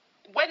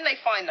when they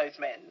find those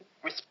men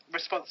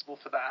responsible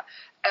for that,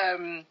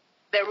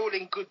 they're all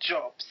in good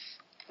jobs.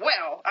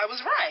 Well, I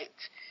was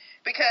right.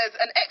 Because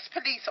an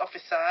ex-police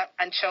officer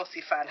and Chelsea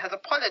fan has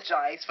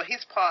apologised for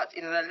his part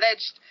in an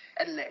alleged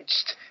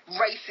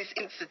racist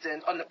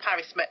incident on the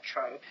Paris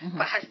metro,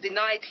 but has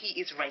denied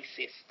he is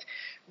racist.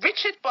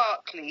 Richard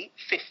Barkley,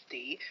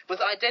 50,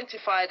 was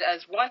identified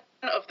as one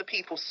of the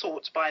people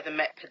sought by the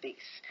Met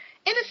Police.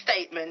 In a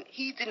statement,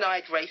 he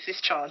denied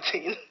racist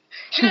chanting.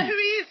 Do you know who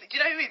he is?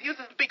 He was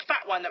a big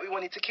fat one that we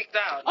wanted to kick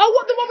down. Oh,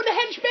 what, the one with the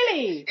hench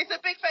belly? It's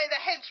a big fat, the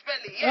hench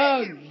belly, yeah.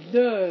 Oh,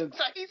 no.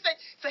 So he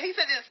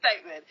said in a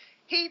statement,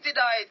 he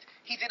denied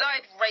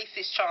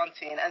racist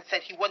chanting and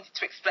said he wanted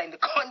to explain the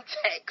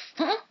context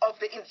of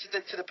the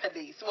incident to the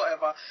police,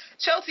 whatever.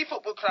 Chelsea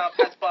Football Club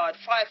has barred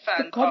 5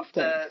 fans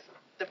after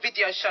the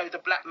video showed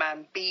a black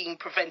man being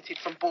prevented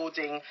from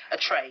boarding a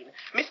train.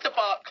 Mr.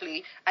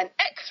 Barkley, an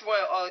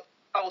ex-Royal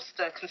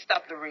Ulster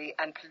Constabulary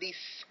and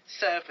Police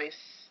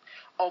Service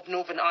of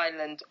Northern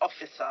Ireland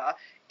officer,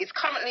 is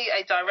currently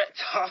a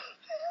director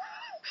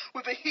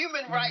with a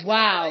human rights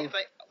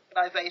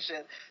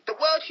organisation, the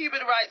World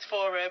Human Rights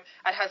Forum,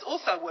 and has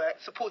also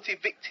worked supporting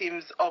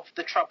victims of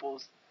the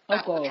Troubles. The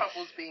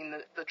Troubles being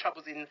the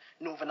Troubles in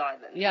Northern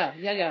Ireland. Yeah.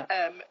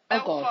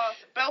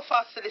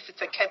 Belfast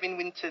solicitor Kevin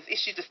Winters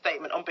issued a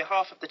statement on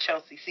behalf of the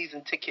Chelsea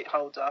season ticket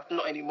holder,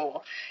 not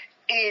anymore.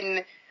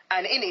 In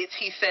it,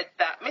 he said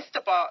that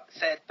Mr. Bart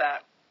said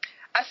that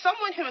as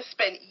someone who has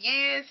spent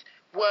years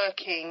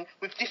working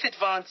with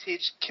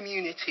disadvantaged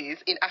communities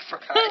in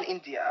Africa and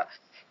India,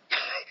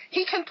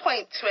 he can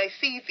point to a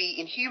CV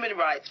in human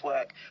rights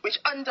work which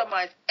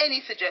undermines any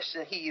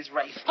suggestion he is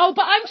racist. Oh,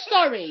 but I'm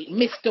sorry,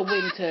 Mr.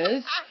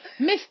 Winters.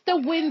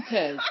 Mr.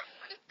 Winters,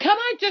 can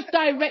I just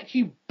direct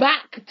you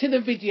back to the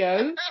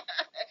video?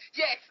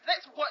 Yes,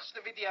 let's watch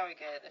the video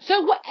again.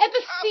 So whatever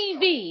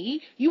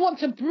CV you want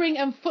to bring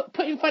and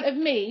put in front of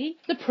me,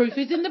 the proof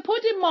is in the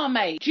pudding,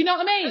 marmite. Do you know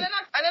what I mean?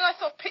 And then I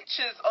saw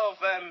pictures of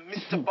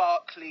Mr.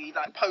 Barkley,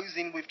 like,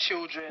 posing with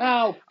children.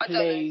 Oh, please. I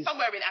don't know,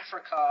 somewhere in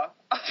Africa.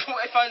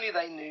 If only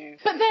they knew.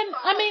 But then,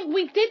 I mean,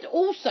 we did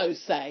also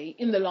say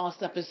in the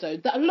last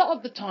episode that a lot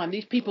of the time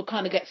these people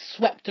kind of get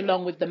swept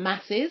along with the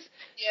masses.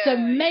 Yeah, so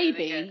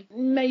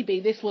maybe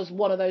this was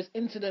one of those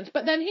incidents.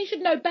 But then he should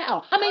know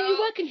better. I mean, you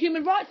work in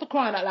human rights, for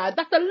crying out loud.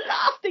 That's the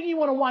last thing you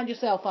want to wind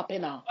yourself up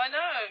in. I know.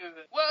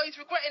 Well, he's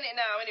regretting it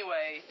now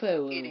anyway.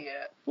 Fool.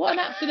 Idiot. What an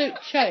absolute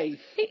chafe.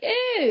 He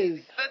is.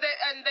 But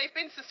they've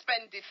been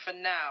suspended for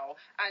now.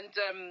 And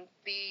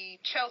the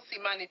Chelsea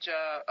manager,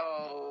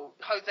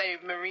 Jose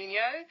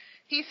Mourinho,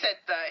 he said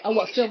that...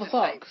 Silver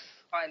Fox?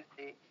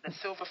 Finally, the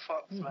Silver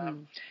Fox,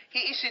 man.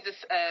 He issued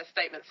a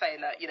statement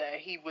saying that,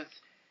 he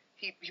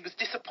he was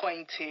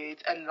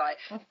disappointed, and like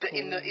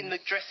in the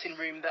dressing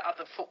room, the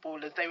other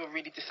footballers, they were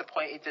really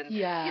disappointed, and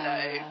you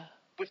know,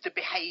 with the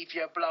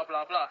behaviour, blah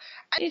blah blah.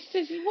 And it's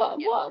just what?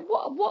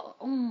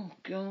 Oh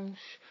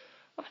gosh.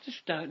 I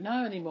just don't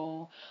know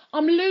anymore.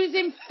 I'm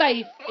losing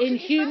faith in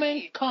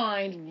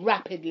humankind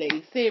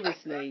rapidly.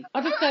 Seriously,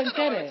 I just don't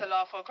get it. To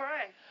laugh or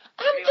cry.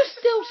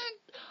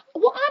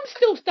 I'm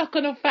still stuck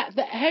on the fact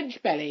that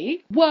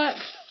Hedgebelly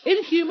works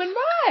in human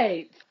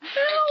rights.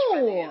 How?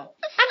 And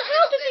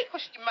how does he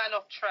push the man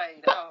off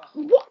trade? But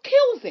what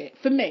kills it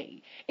for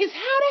me is how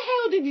the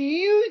hell did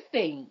you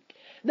think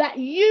that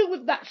you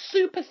with that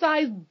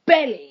supersized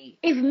belly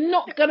is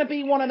not going to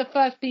be one of the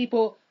first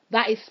people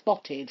that is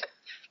spotted?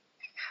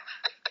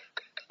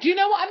 Do you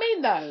know what I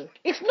mean, though?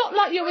 It's not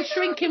like you're a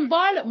shrinking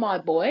violet, my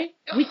boy.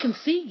 We can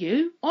see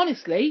you,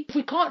 honestly. If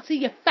we can't see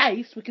your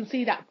face, we can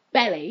see that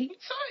belly.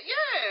 So,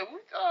 yeah,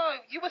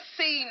 you were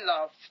seen,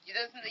 love.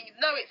 There's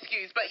no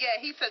excuse. But,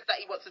 yeah, he says that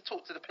he wants to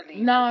talk to the police.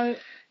 No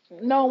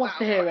one wants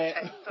to hear it.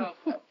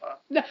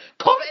 No,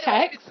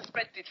 context. He's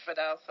suspended for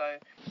now, so.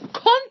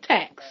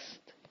 Context.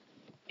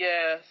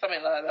 Yeah,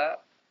 something like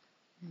that.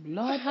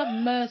 Lord have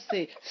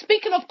mercy.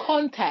 Speaking of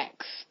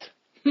context.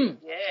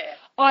 Yeah.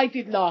 I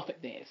did laugh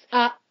at this.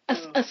 A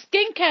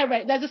skincare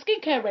range. There's a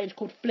skincare range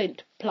called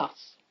Flint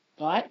Plus,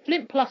 right?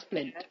 Flint Plus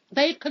Flint.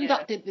 They've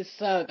conducted this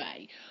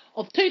survey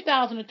of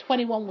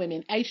 2,021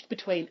 women aged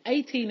between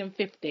 18 and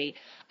 50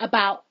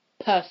 about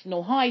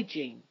personal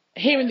hygiene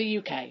here in the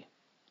UK.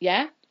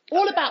 Yeah,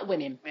 all about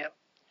women. Yep.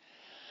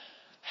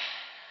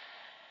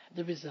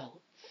 The results.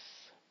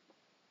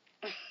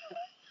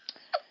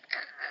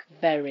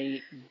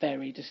 Very,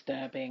 very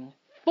disturbing.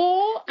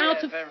 4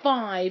 out of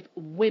 5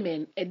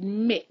 women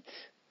admit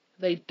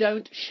they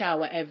don't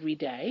shower every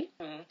day.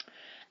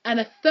 And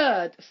a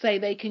third say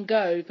they can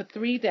go for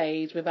 3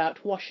 days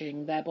without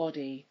washing their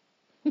body.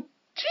 Gee,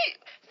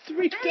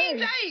 3 days?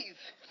 3!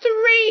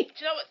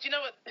 Do you know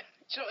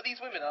what these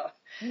women are?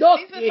 Not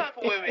these are the type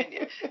of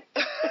women,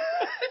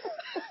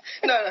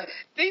 No,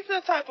 these are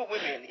the type of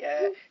women,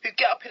 who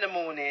get up in the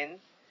morning,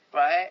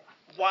 right,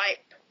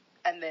 wipe,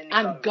 and then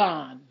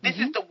gone. This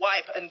is the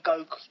wipe and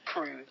go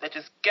crew. They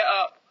just get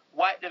up,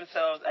 wipe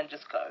themselves, and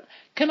just go.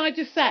 Can I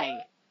just say,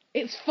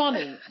 it's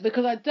funny,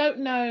 because I don't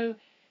know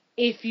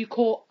if you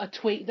caught a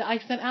tweet that I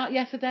sent out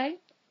yesterday.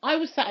 I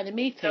was sat in a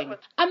meeting,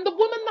 and the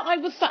woman that I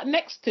was sat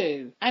next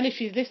to, and if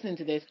she's listening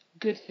to this,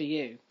 good for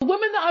you. The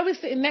woman that I was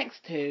sitting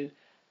next to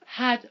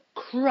had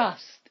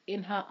crust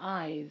in her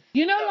eyes.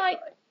 You know, like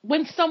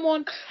when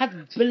someone has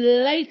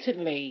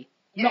blatantly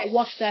not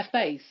washed their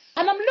face.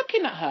 And I'm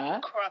looking at her.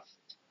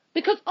 Crust.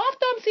 Because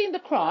after I'm seeing the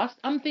crust,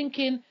 I'm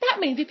thinking, that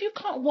means if you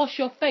can't wash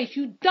your face,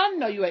 you don't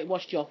know you ain't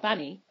washed your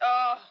fanny.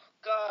 Oh,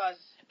 God.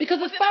 Because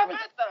was it that bad,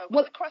 though?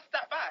 Was the crust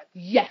that bad?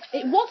 Yes.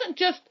 It wasn't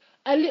just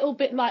a little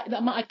bit like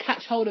that might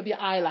catch hold of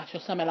your eyelash or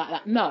something like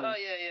that. No. Oh,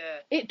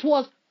 yeah. It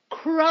was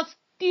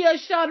crusty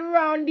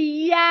around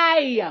the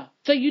eye.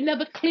 So you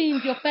never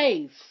cleaned your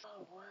face.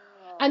 Oh,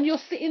 wow. And you're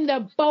sitting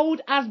there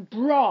bold as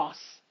brass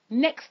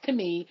next to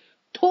me,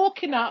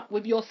 talking up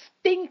with your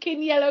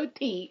stinking yellow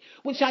teeth,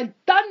 which I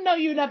don't know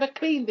you never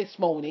cleaned this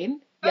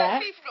morning. Yeah.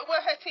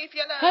 Were her teeth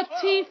yellow? Her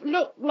teeth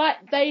looked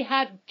like they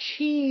had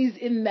cheese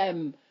in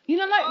them. You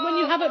know, like when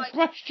you haven't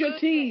brushed your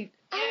teeth.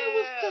 Yeah. I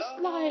was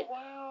just like,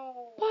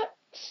 but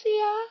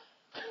Sia,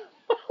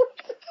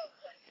 what?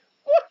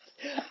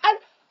 And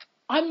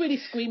I'm really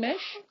squeamish.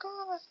 Oh,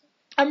 God.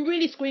 I'm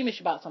really squeamish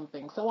about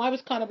something. So I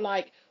was kind of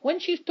like, when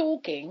she's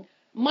talking,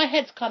 my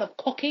head's kind of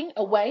cocking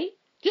away,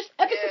 just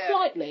ever so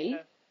slightly.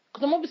 Yeah.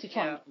 Because I'm obviously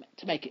trying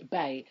to make it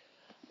bay.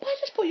 But I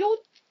just thought, you're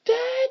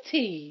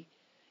dirty.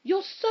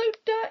 You're so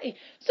dirty.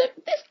 So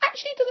this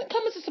actually doesn't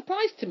come as a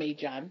surprise to me,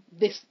 Jan,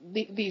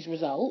 these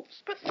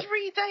results. But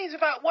 3 days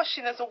without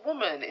washing as a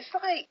woman, it's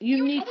like...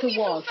 You need to wash. You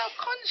feel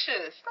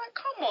self-conscious. Like,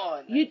 come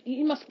on.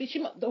 You must be...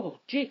 Oh,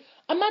 gee.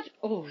 Imagine...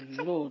 Oh,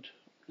 Lord.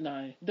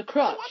 No. The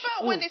crutch. So what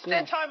about when it's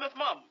their time of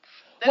month?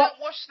 They don't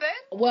wash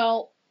then?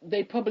 Well,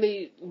 they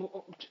probably...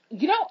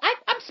 You know,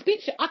 I'm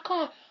speechless.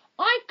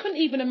 I couldn't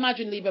even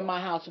imagine leaving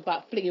my house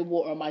without flinging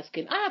water on my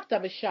skin. I have to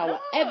have a shower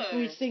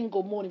every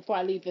single morning before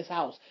I leave this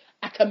house,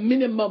 at a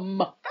minimum.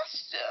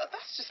 That's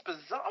just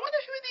bizarre. I wonder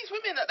who are these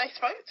women that they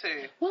spoke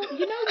to. Well,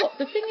 you know what?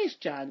 The thing is,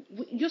 Jan,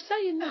 you're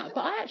saying that,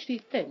 but I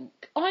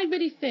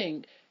really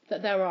think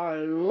that there are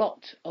a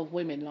lot of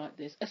women like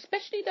this,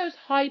 especially those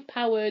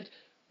high-powered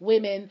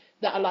women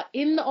that are like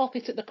in the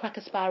office at the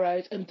Cracker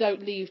Sparrows and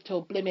don't leave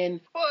till blimmin'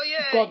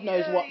 God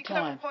knows what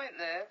time. Have a point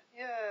there.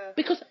 Yeah.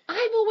 Because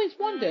I've always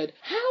wondered,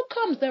 how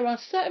comes there are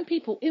certain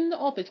people in the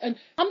office, and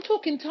I'm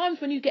talking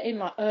times when you get in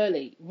like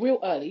early, real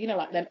early, you know,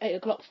 like them 8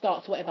 o'clock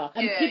starts or whatever,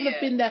 and people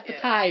have been there for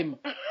time.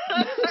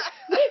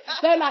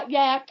 They're like,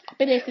 I've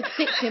been here since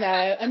 6, you know,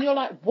 and you're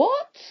like,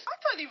 what? I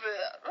don't even,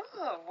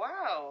 oh,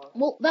 wow.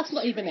 Well, that's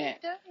not even it.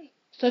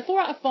 So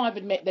 4 out of 5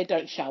 admit they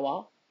don't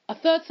shower. A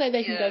third say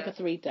they can go for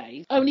 3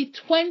 days. Only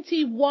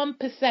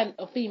 21%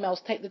 of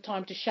females take the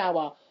time to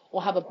shower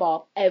or have a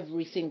bath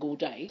every single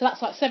day. So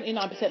that's like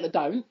 79% that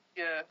don't.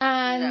 Yeah.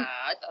 And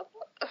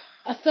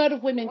a third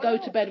of women go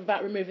to bed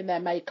without removing their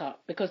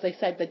makeup because they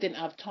said they didn't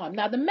have time.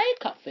 Now, the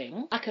makeup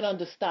thing, I can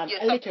understand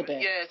a little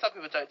bit. Yeah, some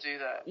people don't do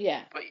that.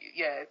 Yeah. But,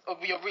 yeah, or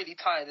you're really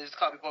tired and just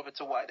can't be bothered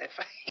to white their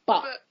face.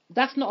 But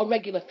that's not a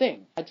regular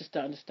thing. I just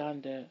don't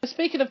understand it.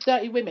 Speaking of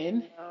dirty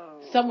women,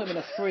 some women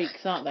are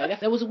freaks, aren't they?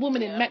 There was a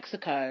woman in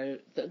Mexico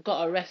that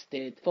got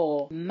arrested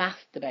for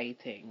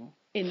masturbating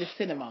in the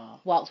cinema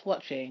whilst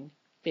watching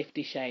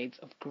 50 Shades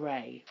of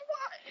Grey.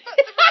 What?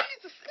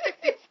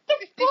 The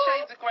 50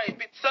 Shades of Grey has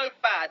been so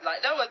bad.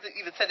 Like, no one's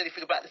even said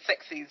anything about the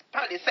sex scenes.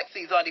 Apparently, the sex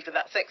scenes aren't even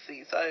that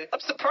sexy. So I'm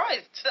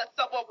surprised that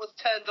someone was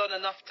turned on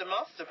enough to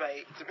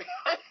masturbate, to be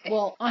honest.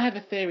 Well, I have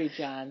a theory,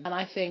 Jan, and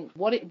I think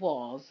what it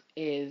was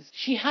is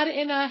she had it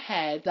in her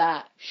head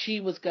that she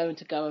was going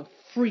to go and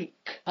freak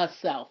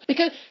herself,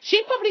 because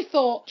she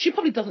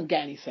probably doesn't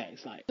get any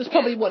sex. Like, that's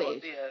probably what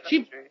it is. Yeah,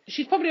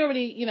 she's probably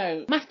already,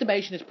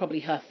 masturbation is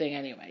probably her thing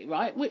anyway,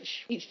 right?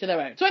 Which, each to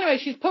their own. So anyway,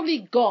 she's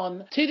probably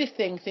gone to this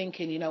thing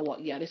thinking, you know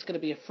what, yeah, this is going to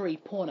be a free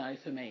porno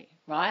for me,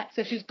 right?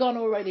 So she's gone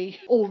already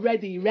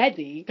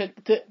ready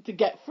to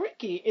get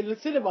freaky in the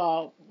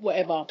cinema,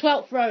 whatever.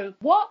 12th row.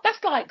 What?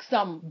 That's like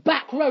some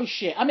back row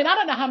shit. I mean, I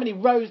don't know how many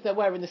rows there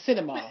were in the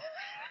cinema.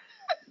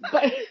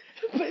 But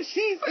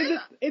she's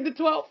in the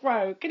 12th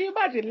row. Can you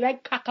imagine?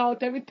 Leg cock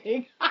out,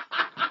 everything. Yeah.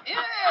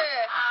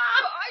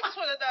 But I just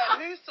want to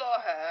know who saw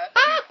her,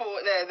 who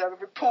thought they'll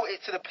report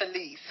it to the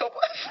police. So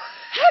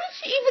how did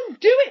she even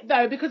do it,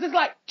 though? Because there's,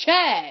 like,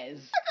 chairs.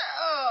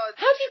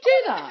 How do you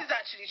do that? This is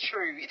actually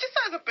true. It just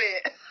sounds a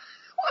bit...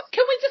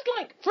 Can we just,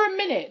 like, for a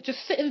minute,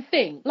 just sit and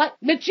think, like,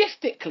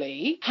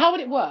 logistically, how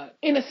would it work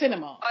in a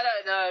cinema? I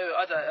don't know.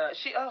 I don't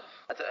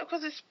know,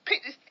 because it's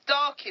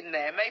dark in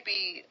there.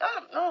 Maybe, I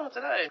don't know.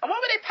 And why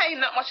were they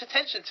paying that much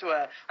attention to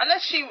her?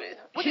 Unless she would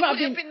it have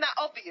been that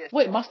obvious?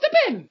 Well, it must have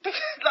been.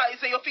 Like,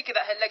 so you're thinking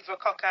that her legs were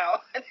cock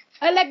out.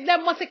 Her legs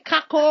them must have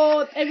cock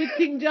out,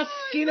 everything just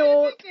skin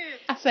out.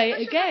 I say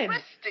it again.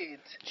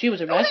 She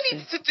was arrested. What they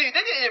needed to do, they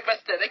didn't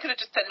arrest her. They could have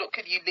just said, look,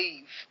 can you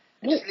leave?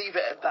 Just leave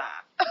it at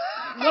that.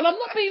 Well, I'm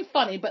not being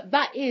funny, but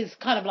that is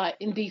kind of like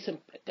indecent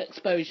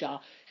exposure.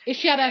 If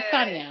she had her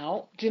fanny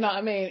out, do you know what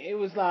I mean? It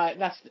was like,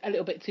 that's a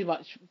little bit too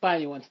much by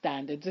anyone's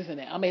standards, isn't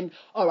it? I mean,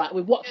 all right,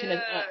 we're watching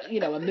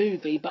a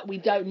movie, but we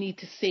don't need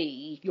to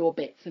see your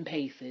bits and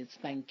pieces.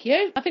 Thank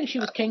you. I think she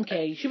was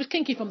kinky. She was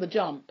kinky from the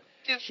jump.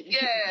 She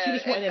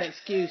just wanted an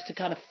excuse to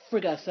kind of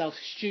frig herself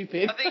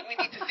stupid. I think we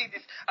definitely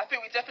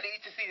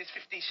need to see this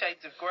 50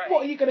 Shades of Grey.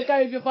 What, are you going to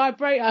go with your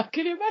vibrator?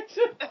 Can you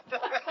imagine?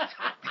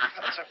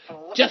 Such a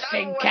fool. Just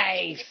in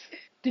case.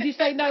 Did you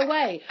say no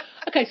way?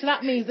 Okay, so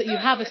that means that you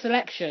have a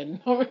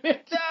selection. No way. But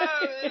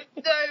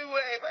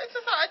it's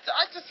just,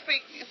 I just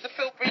think it's the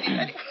film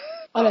really...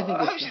 I don't think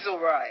I hope she's all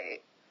right.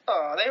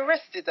 Oh, they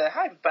arrested her.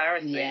 How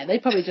embarrassing. Yeah, they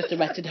probably just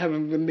arrested her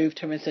and removed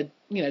her and said,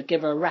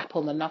 give her a rap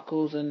on the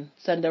knuckles and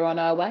send her on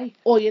her way.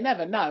 Or you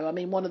never know. I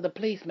mean, one of the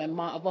policemen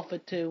might have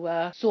offered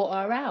to sort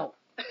her out.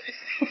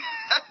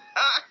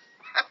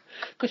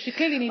 Because she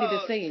clearly needed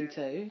a singing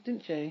to,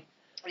 didn't she?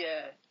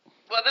 Yeah.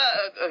 Well,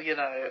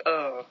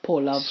 that,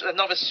 poor love.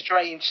 Another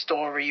strange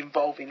story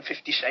involving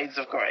 50 Shades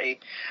of Grey.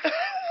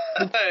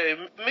 So,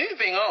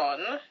 moving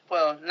on,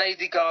 well,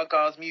 Lady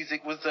Gaga's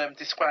music was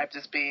described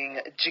as being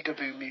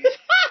jigaboo music.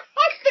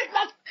 I think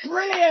that's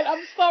brilliant,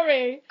 I'm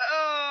sorry.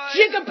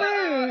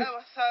 Jigaboo!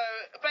 So,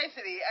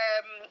 basically,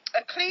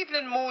 a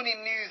Cleveland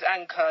morning news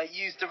anchor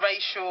used the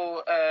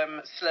racial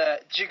slur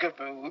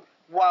jigaboo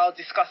while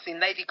discussing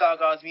Lady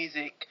Gaga's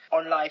music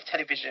on live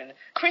television.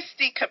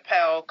 Christy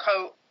Capel,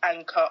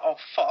 co-anchor of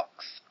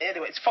Fox.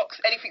 Anyway, it's Fox,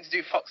 anything to do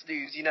with Fox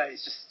News,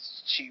 it's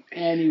just stupid.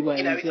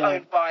 Anyway, it's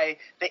owned by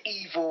the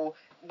evil,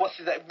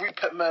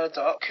 Rupert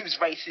Murdoch, who's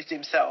racist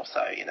himself,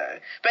 so,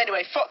 But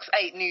anyway, Fox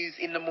 8 News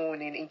in the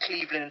morning in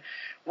Cleveland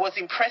was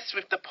impressed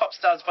with the pop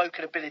star's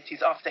vocal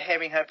abilities after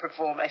hearing her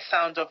perform a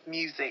Sound of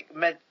Music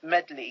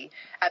medley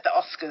at the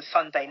Oscars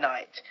Sunday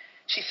night.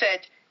 She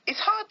said, It's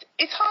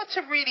hard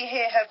to really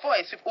hear her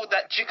voice with all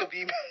that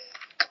jigaboo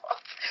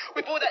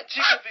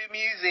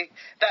music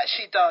that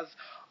she does,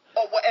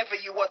 or whatever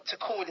you want to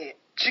call it,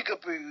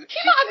 jigaboo. She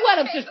might as well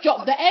have just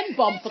dropped the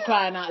N-bomb, for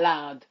crying out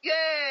loud.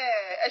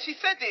 Yeah, and she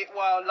said it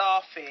while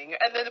laughing.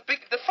 And then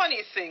the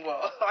funniest thing,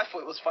 well, I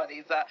thought it was funny,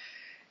 is that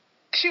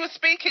she was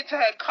speaking to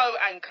her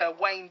co-anchor,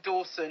 Wayne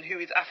Dawson, who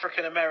is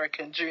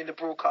African-American, during the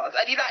broadcast.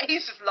 And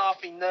he's just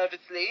laughing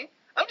nervously.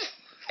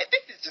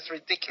 This is just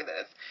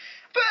ridiculous.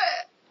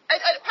 But... And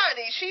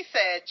apparently, she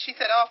said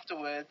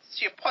afterwards,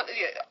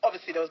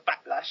 obviously there was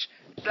backlash.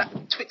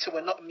 Twitter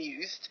were not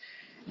amused.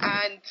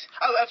 And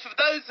for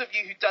those of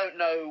you who don't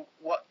know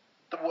what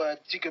the word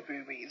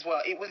jigaboo means,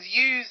 well, it was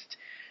used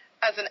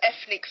as an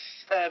ethnic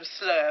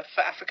slur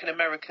for African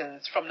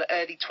Americans from the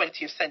early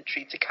 20th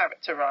century to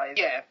characterize.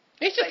 Yeah,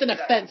 it's just an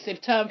offensive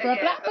term for a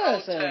black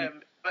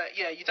person. But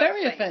yeah, you don't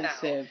Very say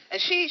offensive. It now.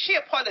 And she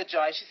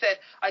apologised. She said,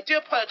 I do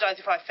apologise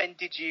if I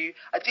offended you.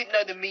 I didn't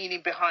know the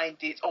meaning behind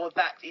it, or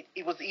that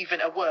it was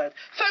even a word.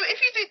 So if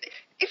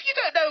you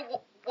don't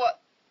know what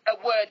a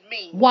word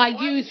means. Why use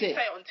would you it? say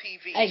it on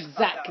TV?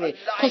 Exactly.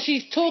 Because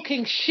she's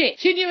talking shit.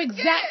 She knew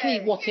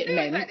exactly what it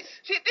meant. Exactly.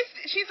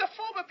 She's a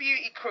former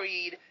beauty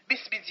queen, Miss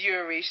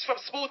Missouri. She's from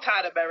small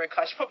town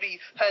America. She probably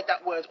heard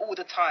that word all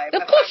the time.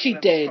 Of course she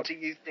did.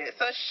 Probably used it.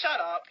 So shut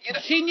up. You know?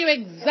 She knew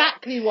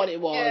exactly what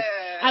it was.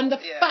 Yeah, and the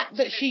fact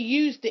that she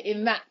used it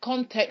in that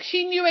context,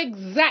 she knew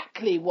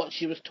exactly what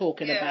she was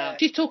talking about.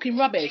 She's talking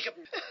rubbish.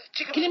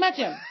 Can you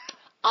imagine?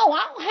 Oh,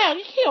 hell,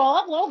 you hear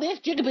all this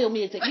jigaboo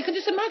music. You can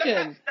just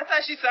imagine. That's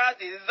how she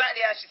sounded.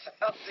 Exactly how she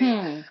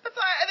sounded. That's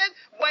right. And then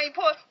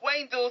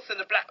Wayne Dawson,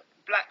 the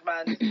black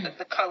man,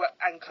 the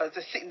co-anchors,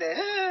 are sitting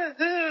there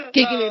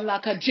giggling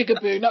like a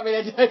jigaboo. Not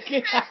really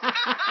joking.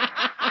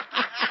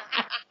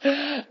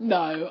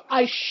 No,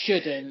 I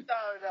shouldn't. No,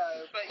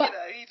 but you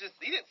know, he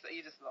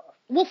just laughed.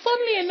 Well,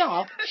 funnily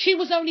enough, she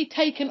was only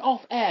taken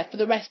off air for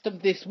the rest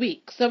of this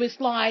week, so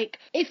it's like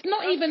it's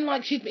not even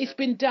like it's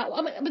been dealt.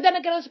 I mean, but then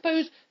again, I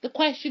suppose the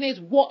question is,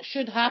 what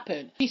should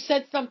happen? She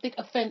said something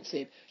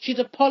offensive. She's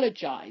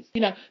apologised.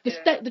 You know,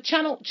 the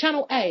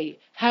Channel A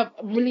have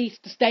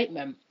released a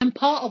statement, and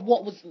part of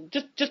what was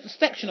just a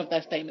section of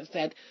their statement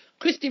said,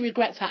 Christy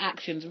regrets her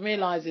actions and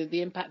realises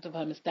the impact of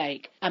her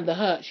mistake and the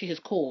hurt she has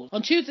caused.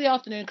 On Tuesday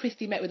afternoon,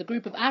 Christy met with a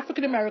group of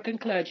African-American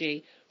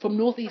clergy from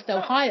Northeast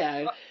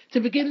Ohio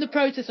to begin the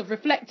process of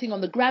reflecting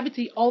on the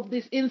gravity of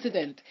this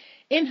incident.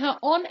 In her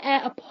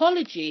on-air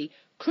apology,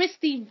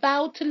 Christy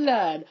vowed to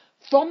learn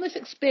from this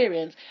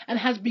experience and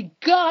has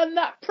begun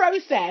that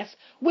process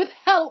with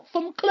help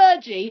from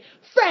clergy,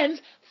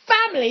 friends,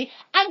 family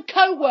and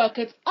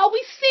co-workers. Are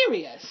we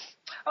serious?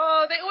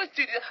 Oh, they always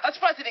do this. I'm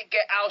surprised they didn't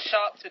get Al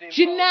Sharpton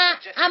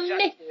involved.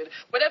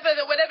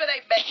 Whenever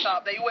they mess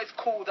up, they always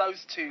call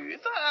those two.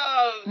 It's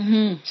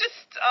like,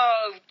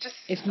 just...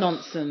 It's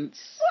nonsense.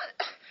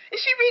 What? Is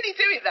she really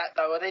doing that,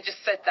 though, or they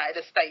just said that in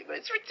a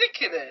statement? It's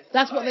ridiculous.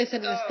 That's what they said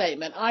in a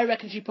statement. I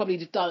reckon she's probably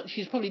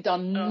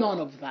done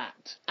none of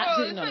that.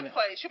 Absolutely none of it.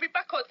 She'll be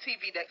back on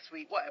TV next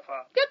week,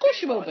 whatever. Yeah, of course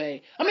she will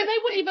be. I mean, they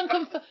wouldn't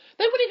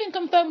even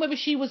confirm whether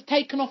she was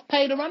taken off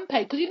paid or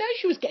unpaid, because you know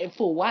she was getting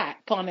full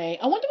whack. Funny.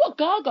 I wonder what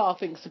Gaga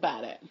thinks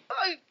about it.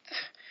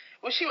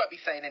 Well, she won't be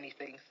saying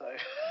anything, so...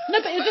 No,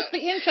 but it'll just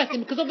be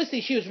interesting, because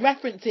obviously she was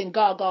referencing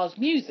Gaga's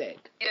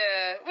music.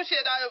 Yeah, well,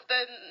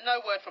 there's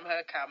no word from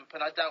her camp,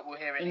 and I doubt we'll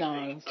hear anything.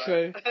 No, so.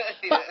 True.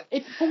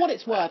 But for what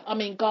it's worth, I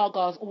mean,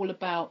 Gaga's all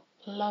about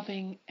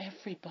loving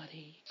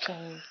everybody,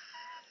 so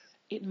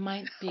it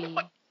might be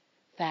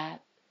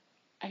that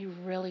I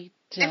really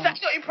don't... Is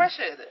that your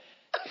impression?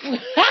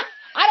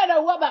 I don't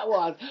know what that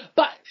was,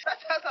 but... That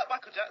sounds like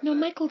Michael Jackson. No,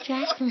 Michael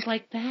Jackson's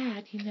like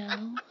that, you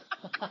know.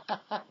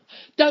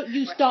 Don't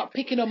you start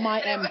picking on my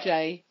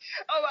MJ.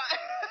 All right.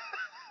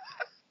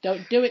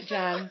 Don't do it,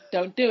 Jan.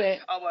 Don't do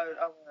it. I won't.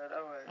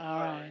 All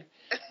right.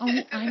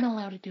 Only I'm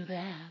allowed to do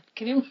that.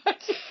 Can you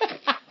imagine?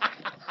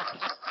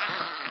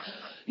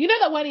 You know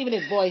that wasn't even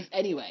his voice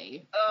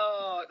anyway.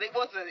 Oh, it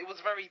wasn't. It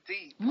was very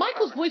deep.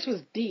 Michael's voice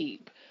was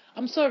deep.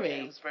 I'm sorry.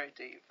 Yeah, it was very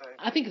deep, though.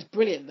 I think it's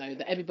brilliant, though,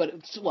 that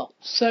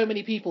so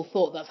many people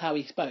thought that's how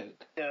he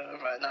spoke. Yeah,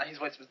 right. No, his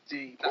voice was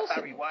deep. That's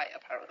Barry White,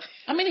 apparently.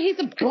 I mean, he's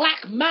a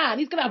black man.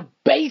 He's going to have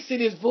bass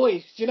in his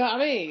voice. Do you know what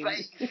I mean?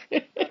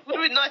 It would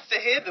have been nice to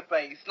hear the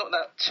bass, not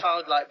that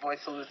childlike voice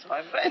all the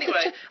time. But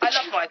anyway, I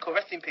love Michael.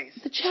 Rest in peace.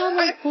 The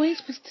childlike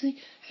voice was to,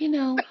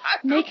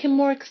 make him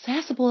more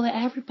accessible to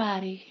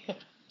everybody.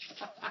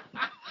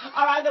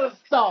 All right, I'm going to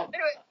stop.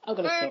 Anyway, I'm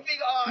going to stop.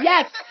 moving on.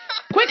 Yes.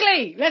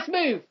 Quickly, let's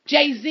move.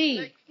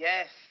 Jay-Z.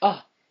 Yes.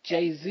 Oh,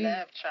 Jay-Z.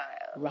 Love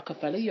child.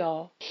 Rockefeller,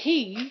 y'all.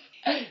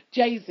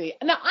 Jay-Z.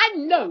 Now, I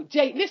know,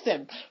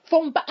 listen, I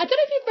don't know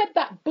if you've read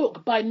that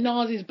book by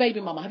Nas's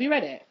baby mama. Have you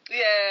read it?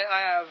 Yeah, I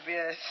have,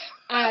 yes.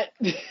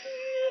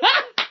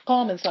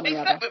 Carmen something or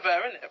other. He slept with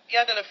her, innit? He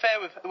had an affair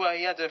with her. Well,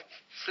 he had a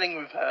fling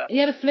with her. He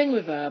had a fling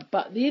with her,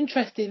 but the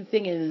interesting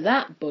thing in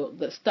that book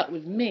that stuck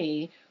with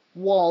me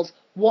was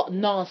what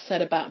Nas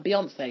said about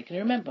Beyonce. Can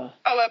you remember?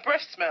 Oh, her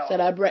breath smell. Said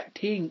her breath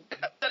tink.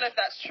 I don't know if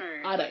that's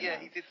true. I don't know. Yeah,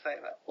 he did say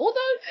that. Although,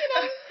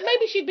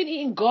 maybe she'd been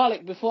eating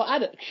garlic before.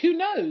 Who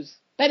knows?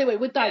 But anyway,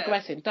 we're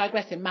digressing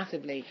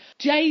massively.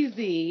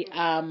 Jay-Z,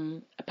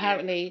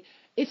 apparently,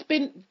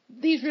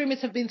 these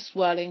rumours have been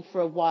swirling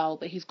for a while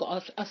that he's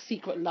got a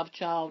secret love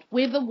child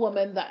with a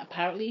woman that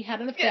apparently he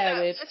had an affair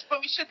with.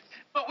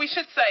 But we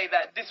should say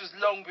that this was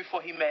long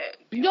before he met.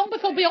 Long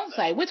before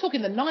Beyonce. We're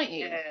talking the 90s.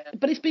 Yeah.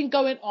 But it's been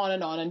going on,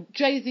 and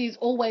Jay-Z's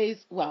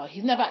always,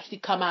 he's never actually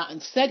come out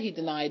and said he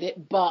denied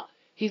it, but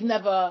he's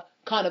never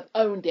kind of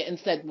owned it and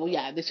said, well,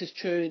 yeah, this is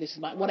true, this is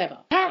whatever.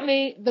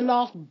 Apparently, the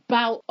last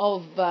bout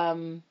of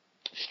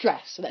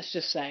stress, let's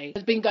just say,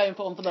 has been going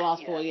on for the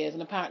last 4 years,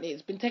 and apparently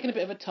it's been taking a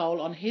bit of a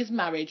toll on his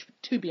marriage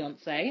to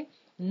Beyonce.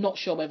 Not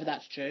sure whether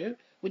that's true.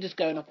 We're just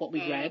going off what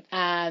we've read.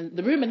 And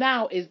the rumour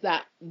now is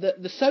that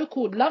the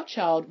so-called love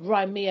child,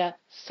 Rymea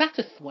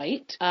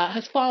Satterthwaite,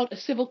 has filed a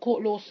civil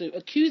court lawsuit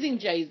accusing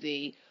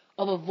Jay-Z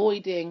of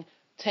avoiding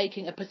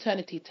taking a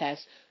paternity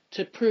test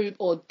to prove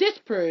or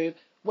disprove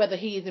whether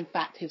he is in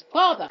fact his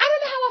father. I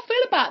don't know how I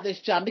feel about this,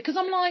 Jan, because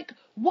I'm like,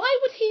 why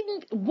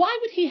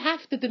would he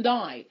have to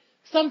deny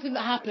something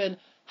that happened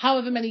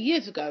however many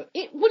years ago,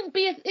 it wouldn't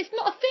be, it's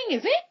not a thing,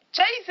 is it?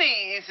 Jay-Z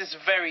is just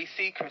very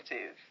secretive.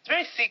 He's a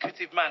very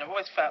secretive man. I've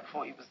always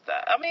thought he was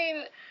that. I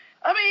mean,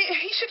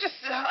 he should just...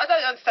 I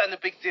don't understand the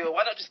big deal.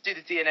 Why not just do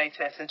the DNA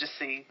test and just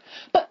see?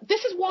 But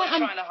this is why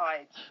I'm trying to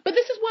hide. But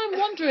this is why I'm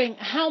wondering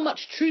how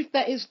much truth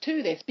there is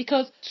to this.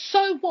 Because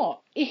so what?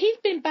 He's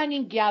been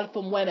banging gal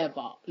from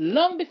whenever,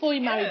 long before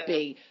he married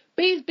B.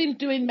 B's been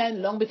doing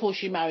men long before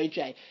she married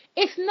Jay.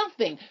 It's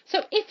nothing.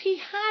 So if he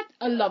had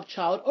a love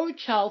child or a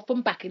child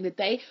from back in the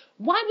day,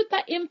 why would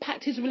that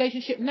impact his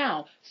relationship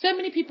now? So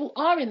many people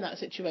are in that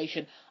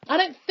situation. I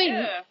don't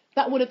think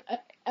that would have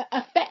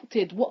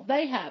affected what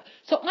they have.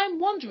 So I'm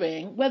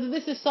wondering whether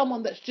this is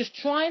someone that's just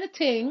trying a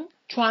thing,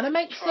 trying to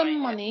make some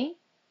money.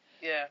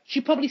 Yeah.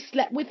 She probably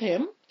slept with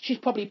him. She's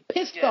probably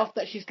pissed off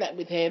that she slept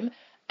with him.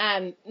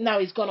 And now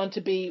he's gone on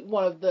to be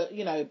one of the,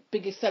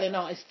 biggest selling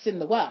artists in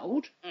the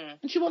world.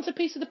 And she wants a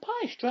piece of the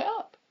pie, straight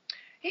up.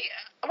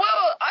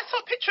 Well, I saw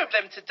a picture of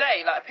them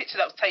today, like a picture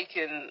that was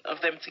taken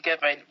of them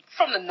together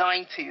from the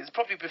 90s,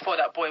 probably before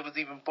that boy was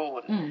even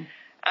born.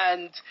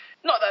 And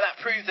not that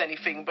proves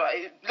anything, but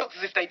it looks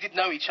as if they did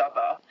know each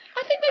other.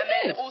 I think they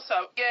did. And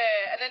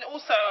then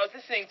also I was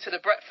listening to The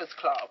Breakfast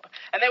Club,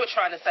 and they were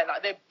trying to say,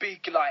 like, they're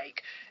big,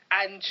 like,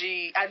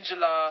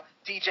 Angela,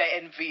 DJ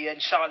Envy, and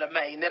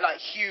Charlamagne. They're like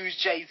huge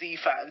Jay-Z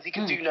fans. He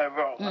can do no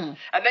wrong.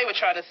 And they were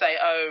trying to say,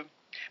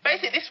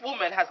 basically this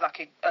woman has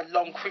like a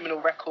long criminal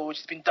record.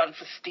 She's been done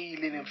for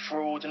stealing and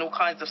fraud and all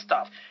kinds of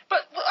stuff.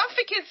 But I'm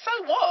thinking,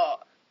 so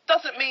what?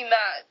 Doesn't mean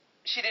that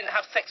she didn't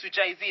have sex with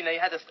Jay-Z and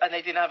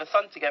they didn't have a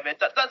son together.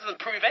 That doesn't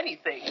prove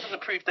anything. It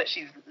doesn't prove that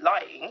she's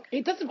lying.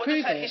 It doesn't prove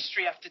it. What does her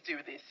history have to do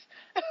with this?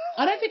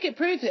 I don't think it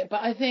proves it,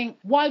 but I think,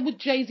 why would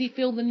Jay-Z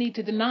feel the need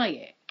to deny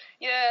it?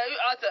 Yeah,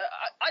 I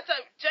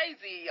don't.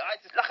 Jay-Z,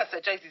 like I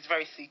said, Jay-Z's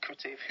very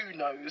secretive. Who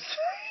knows?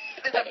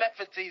 There's a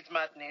method to his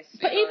madness.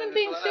 But even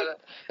being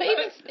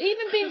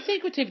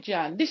secretive,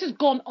 Jan, this has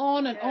gone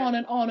on and on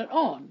and on and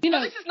on. But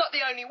this is not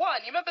the only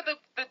one. You remember the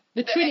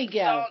Trini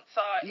girl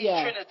dancer in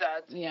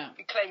Trinidad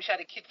who claimed she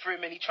had a kid for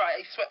him and he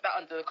swept that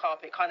under the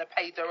carpet, kind of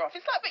paid her off.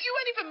 It's like, but you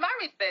weren't even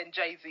married then,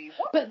 Jay-Z.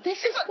 What? But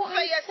this is what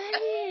I'm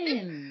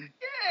saying.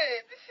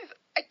 This is,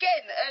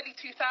 again, early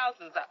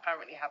 2000s that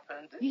apparently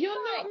happened. You're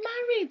not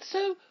married,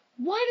 so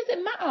why does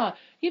it matter?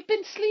 You've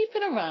been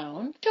sleeping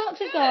around.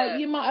 Chances are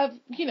you might have,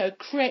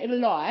 created a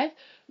life.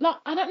 Like,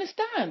 I don't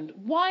understand.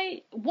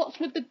 Why? What's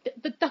with the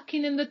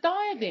ducking and the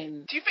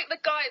diving? Do you think the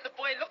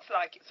boy looks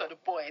like it? So the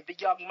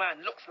young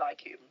man looks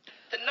like him.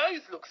 The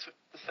nose looks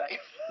the same.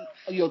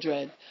 You're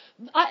dread.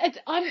 I'd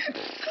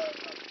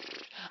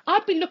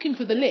be looking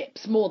for the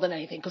lips more than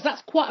anything, because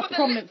that's quite a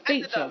prominent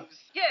feature.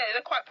 Yeah,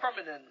 they're quite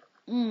prominent.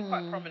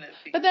 Quite prominent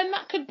feature. But then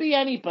that could be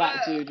any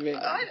black dude, really.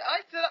 I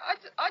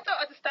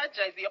don't understand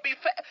Jay-Z. I mean,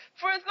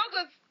 for as long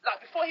as, like,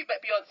 before he met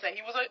Beyonce,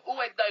 he was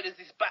always known as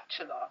this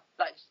bachelor.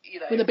 Like,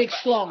 with a big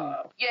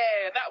schlong.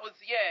 Yeah, that was,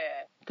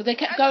 Because they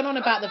kept going on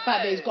about the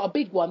fact that he's got a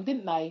big one,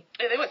 didn't they?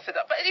 Yeah, they always said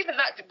that. But even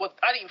that,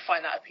 I didn't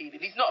find that appealing.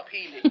 He's not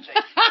appealing, Jay-Z.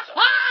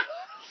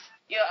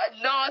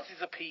 Nas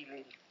is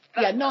appealing.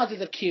 Nas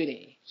is a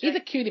cutie. He's a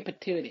cutie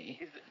patootie.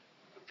 He's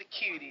the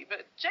cutie.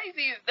 But Jay-Z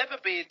has never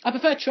been... I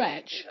prefer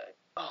Tretch.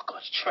 Oh,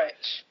 gosh,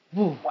 Tretch.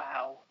 Ooh.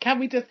 Wow. Can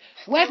we just...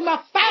 Where's my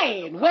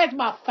fan? Where's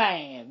my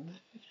fan?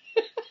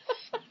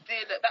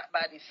 That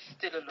man is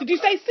still a... Did you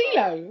say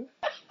CeeLo?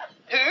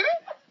 Who?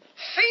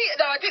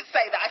 No, I didn't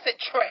say that. I said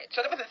Tretch.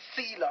 I never said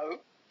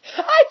CeeLo. I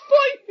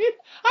thought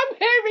I'm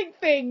hearing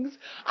things.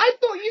 I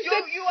thought you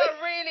said... You are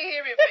really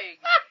hearing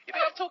things. You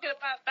think I'm talking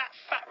about that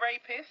fat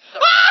rapist? No,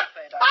 I didn't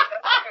say that.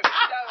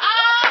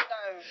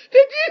 No.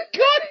 Did you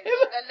call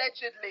him...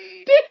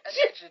 Allegedly. Did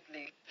you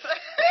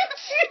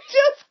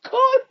just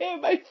call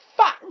him a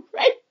fat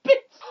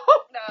rapist?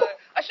 No,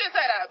 I shouldn't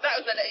say that.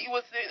 He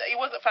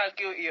wasn't found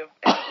guilty of...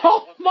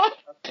 Oh, my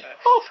God.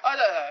 I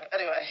don't know.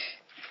 Anyway,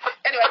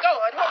 go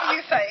on. What were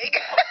you saying?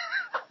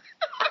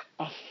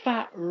 A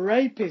fat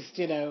rapist,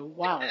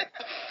 wow.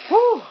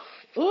 Ooh,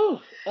 ugh.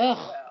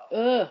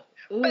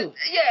 But,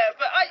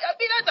 I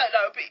mean, I don't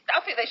know. But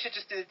I think they should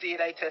just do the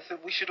DNA test,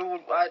 and we should all...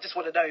 I just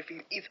want to know if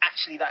he's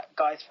actually that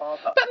guy's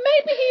father. But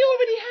maybe he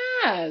already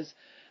has.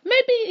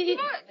 Maybe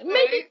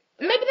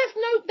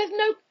there's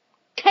no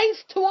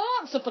case to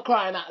answer, for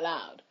crying out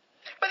loud.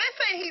 But they're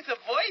saying he's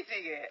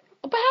avoiding it.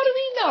 But how do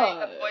we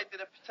know? He's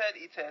avoiding a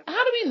paternity test.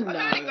 How do we know? I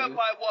can only go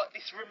by what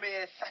this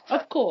Ramir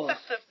Satterthwaite. Of course.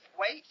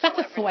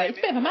 Satterthwaite. It's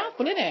a bit of a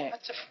mouthful, isn't it?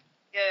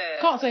 Yeah.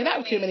 Can't say that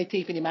with too many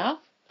teeth in your mouth.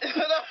 But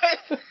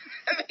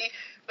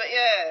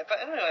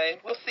anyway,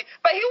 we'll see.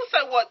 But he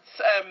also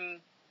wants,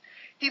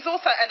 he's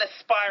also an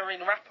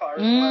aspiring rapper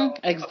as well.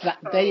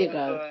 Exactly. There you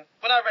go.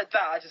 When I read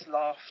that, I just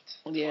laughed.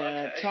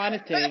 Yeah,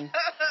 okay.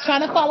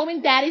 Trying to follow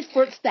in daddy's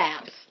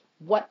footsteps.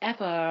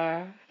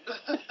 Whatever.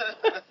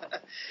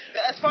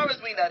 As far as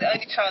we know, the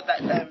only child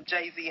that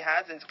Jay-Z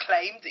has and is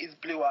claimed is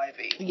Blue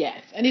Ivy.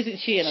 Yes, and isn't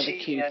she another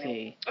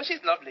cutie? Oh,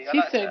 she's lovely. She's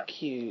like so her.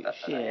 cute.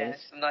 She Yeah, is.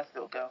 she's a nice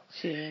little girl.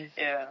 She is.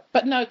 Yeah.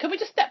 But no, can we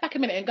just step back a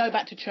minute and go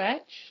back to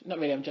Tretch? Not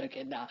really, I'm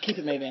joking. No, keep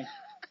it moving.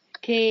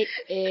 keep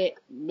it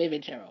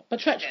moving, Cheryl. But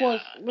Tretch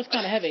was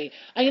kind of heavy.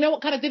 And you know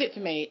what kind of did it for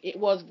me? It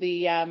was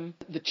the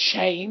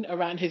chain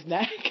around his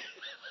neck.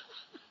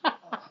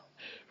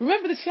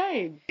 Remember the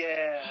chain?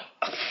 Yeah.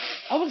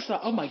 I was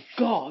like, oh my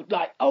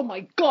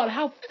God,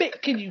 how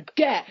fit can you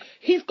get?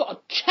 He's got a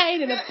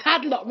chain and a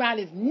padlock around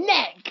his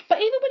neck. But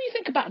even when you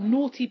think about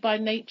Naughty by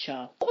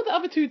Nature, what were the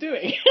other two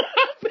doing?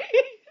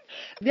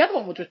 The other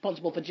one was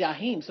responsible for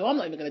Jaheim, so I'm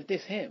not even going to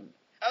diss him.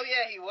 Oh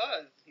yeah, he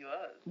was.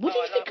 What do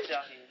you think?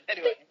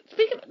 Anyway.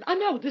 Speaking of, I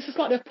know, this is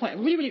slightly off point.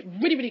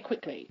 Really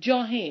quickly.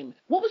 Jaheim.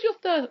 What was your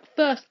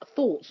first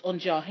thoughts on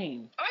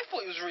Jaheim? I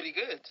thought he was really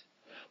good.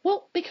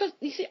 Well, because,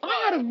 you see,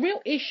 I had a real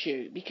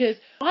issue because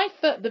I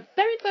thought the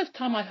very first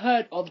time I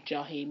heard of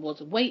Jaheim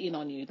was Waiting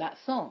on You, that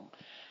song.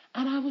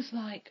 And I was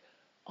like,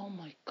 oh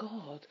my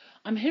God,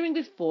 I'm hearing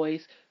this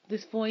voice.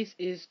 This voice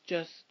is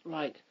just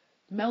like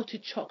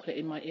melted chocolate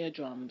in my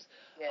eardrums.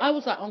 Yeah. I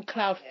was like on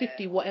cloud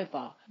 50,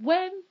 whatever.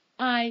 When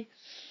I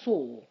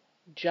saw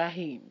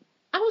Jaheim,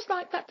 I was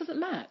like, that doesn't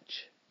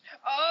match.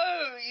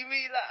 Oh, you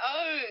mean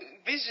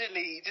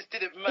visually it just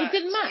didn't match? It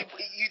didn't match.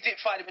 You didn't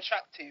find him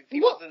attractive.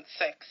 He wasn't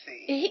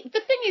sexy.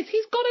 The thing is,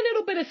 he's got a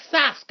little bit of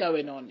sass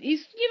going on.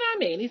 He's, you know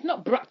what I mean? He's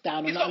not broke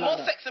down. He's got more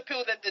sex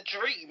appeal than The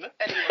Dream.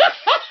 Anyway.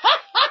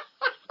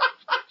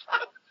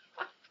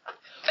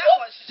 That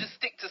one should just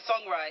stick to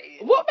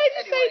songwriting. What made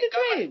you say The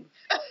Dream?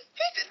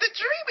 The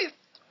Dream is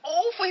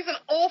awful. He's an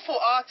awful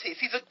artist.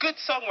 He's a good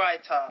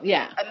songwriter.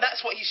 Yeah. And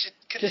that's what he should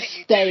continue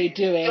just stay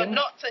doing. You're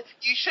not.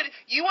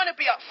 You want to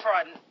be up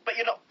front, but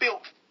you're not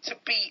built to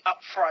be up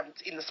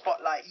front in the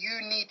spotlight.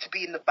 You need to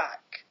be in the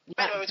back.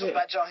 Anyway, we're talking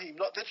about Jaheim,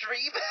 not The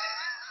Dream.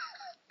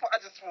 But I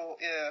just thought,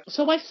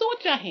 So I saw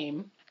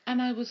Jaheim,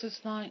 and I was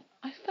just like,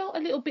 I felt a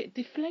little bit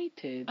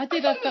deflated. I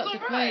felt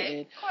deflated.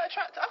 Right. Quite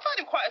attractive. I find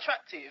him quite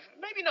attractive.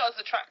 Maybe not as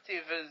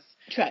attractive as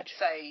Tretch.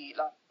 Say,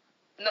 like,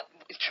 not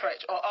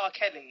Tretch or R.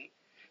 Kelly.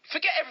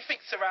 Forget everything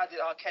surrounding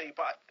R. Kelly,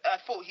 but I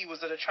thought he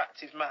was an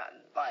attractive man.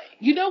 Like,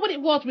 you know what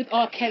it was with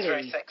R. Kelly? He was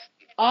very sexy.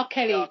 R.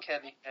 Kelly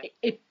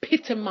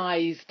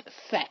epitomised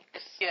sex.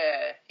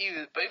 Yeah, he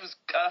was. But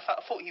I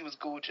thought he was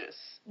gorgeous.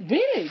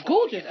 Really,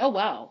 gorgeous. Oh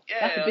wow,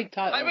 yeah, that's a big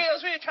title. I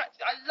was really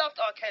attracted. I loved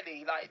R.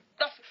 Kelly. Like,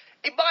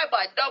 in my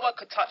mind, no one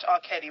could touch R.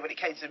 Kelly when it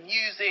came to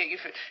music.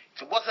 If it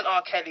wasn't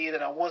R. Kelly,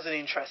 then I wasn't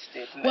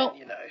interested. And well, then,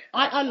 you know,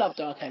 I loved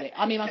R. Kelly.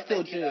 I mean, I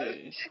still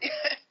do.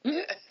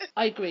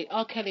 I agree.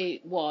 R.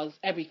 Kelly was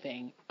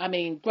everything. I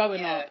mean,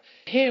 growing up,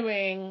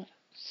 hearing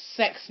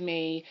Sex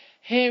Me,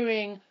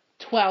 hearing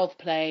 12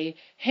 Play,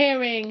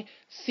 hearing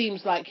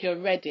Seems Like You're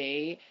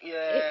Ready,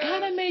 it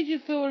kind of made you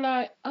feel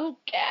like,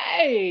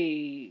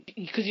 okay.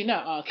 Because you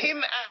know R. Kelly.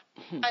 Him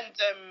and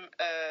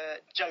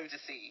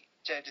Jodeci.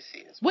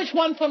 Jodeci as well. Which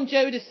one from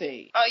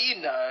Jodeci? Oh,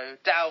 you know,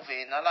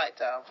 Dalvin. I like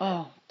Dalvin.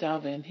 Oh,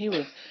 Dalvin.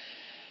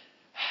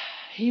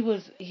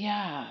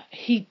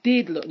 He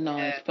did look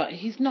nice, but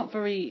he's not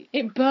very...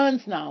 It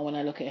burns now when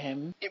I look at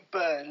him. It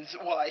burns?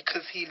 Why?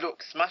 Because he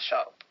looks smash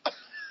up.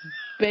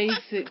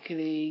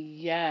 Basically,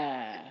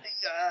 yeah.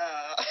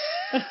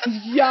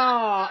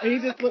 Yeah, he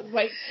just looks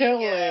like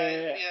chilling.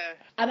 Yeah.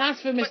 And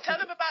as for But tell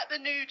them about the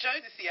new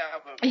Jodeci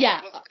album.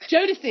 Yeah,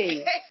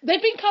 Jodeci.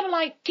 They've been kind of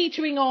like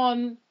teetering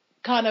on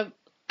kind of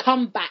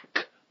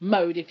comeback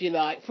mode, if you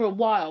like, for a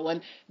while.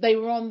 And they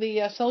were on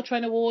the Soul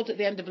Train Awards at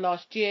the end of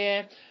last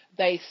year.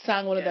 They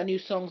sang one of their new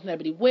songs,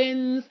 Nobody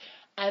Wins.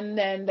 And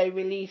then they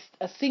released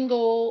a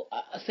single,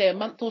 say a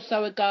month or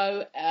so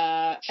ago,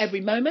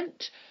 Every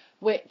Moment,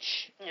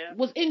 which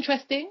was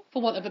interesting,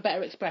 for want of a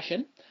better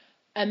expression.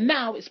 And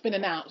now it's been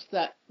announced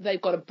that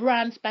they've got a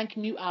brand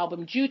spanking new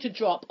album due to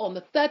drop on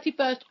the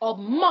 31st of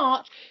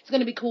March. It's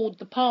going to be called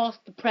The Past,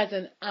 the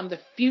Present, and the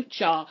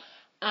Future.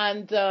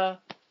 And,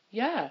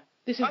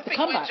 this is the comeback.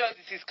 I think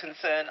where Jodeci's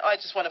concerned, I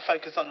just want to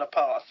focus on the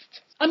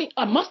past. I mean,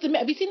 I must admit,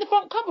 have you seen the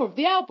front cover of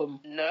the album?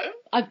 No.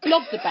 I've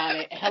blogged about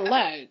it.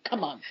 Hello,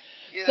 come on.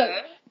 Yeah. So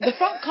the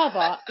front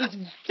cover is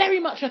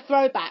very much a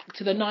throwback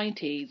to the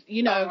 90s.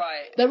 You know,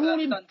 they're all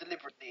in done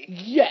deliberately.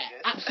 Yeah,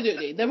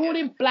 absolutely. They're all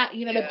in black.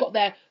 You know, they've got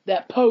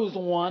their pose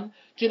on.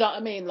 Do you know what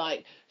I mean?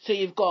 Like, so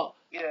you've got.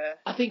 Yeah.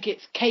 I think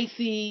it's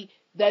Casey,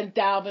 then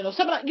Dalvin, or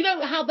something like. You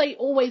know how they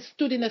always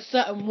stood in a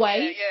certain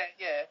way.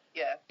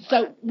 Yeah.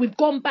 So we've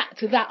gone back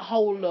to that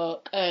whole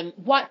look and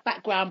white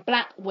background,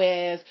 black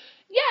wears.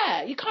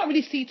 Yeah, you can't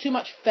really see too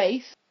much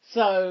face.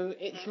 So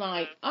it's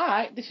like, all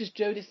right, this is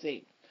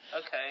Jodeci.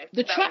 Okay.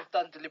 The track was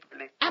done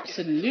deliberately.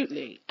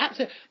 Absolutely.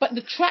 But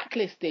the track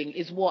listing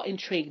is what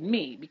intrigued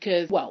me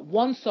because, well,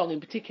 one song in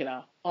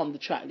particular on the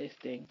track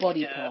listing,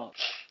 Body Part.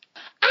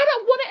 I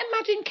don't want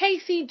to imagine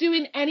Casey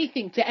doing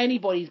anything to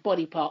anybody's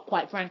body part,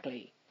 quite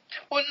frankly.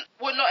 Well,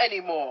 not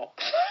anymore.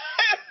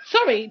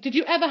 Sorry, did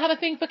you ever have a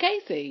thing for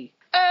Casey?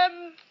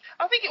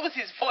 I think it was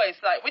his voice.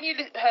 Like, when you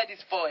heard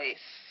his voice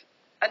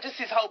and just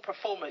his whole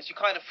performance, you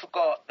kind of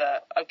forgot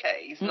that,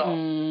 okay, he's not...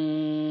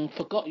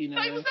 Forgot, you know.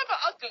 No, he was never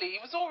ugly. He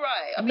was all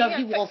right. I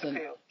mean, he wasn't.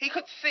 Appeal. He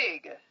could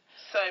sing.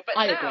 So, but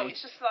I now agree.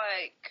 It's just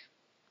like...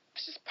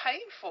 It's just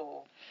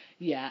painful.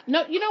 Yeah.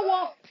 No, you know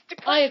what?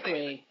 I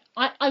agree.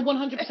 I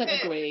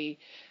 100% agree.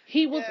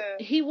 He was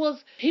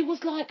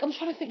like, I'm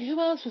trying to think who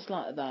else was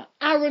like that.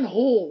 Aaron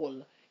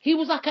Hall. He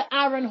was like an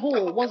Aaron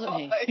Hall, wasn't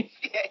he?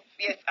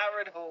 Yes,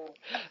 Aaron Hall.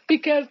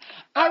 Because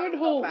Aaron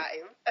Hall,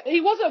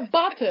 he wasn't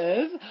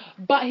Butters,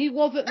 but he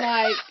wasn't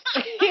like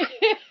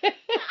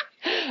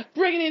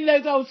bringing in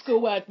those old school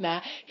words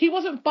now. He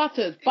wasn't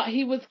Butters, but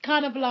he was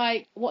kind of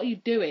like, what are you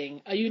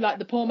doing? Are you like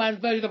the poor man's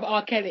version of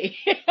R. Kelly?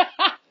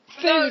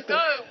 No.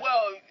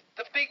 Well,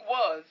 the thing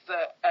was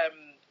that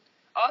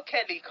R.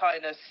 Kelly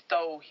kind of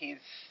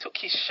took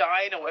his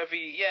shine or whatever.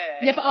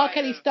 Yeah, but R.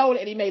 Kelly stole it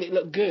and he made it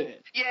look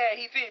good. Yeah,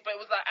 he did, but it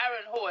was like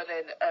Aaron Hall, and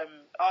then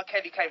R.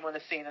 Kelly came on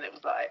the scene, and it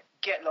was like,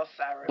 get lost,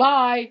 Aaron.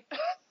 Bye.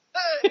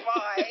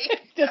 Bye.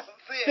 Just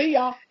see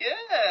ya.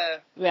 Yeah.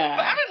 But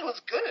Aaron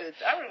was good.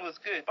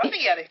 But I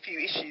think he had a few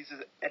issues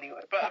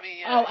anyway. But I mean,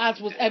 yeah. As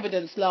was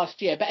evidenced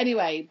last year. But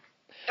anyway.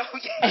 Oh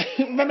yeah.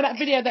 Remember that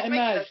video that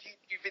emerged?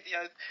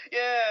 Videos.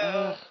 Yeah.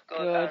 Oh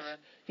God, Aaron.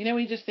 You know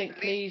when you just think,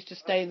 please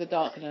just stay in the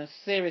darkness.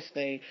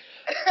 Seriously.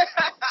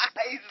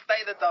 He's stay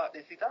in the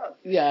darkness. He does.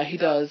 Yeah, he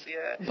does.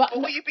 Yeah. But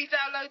will you be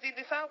downloading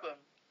this album?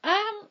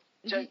 I'm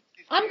gonna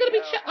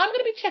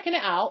be checking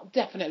it out,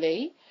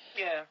 definitely.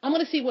 Yeah. I'm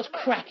gonna see what's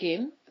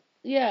cracking.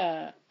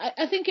 Yeah,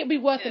 I think it'd be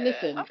worth a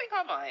listen. I think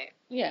I might.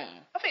 Yeah.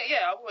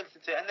 I will listen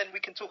to it, and then we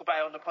can talk about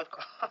it on the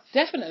podcast.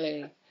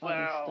 Definitely.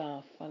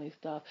 Wow. Funny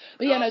stuff.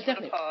 But yeah, no,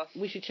 definitely,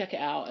 we should check it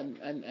out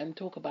and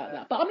talk about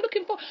that. But I'm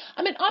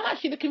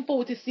actually looking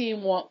forward to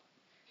seeing what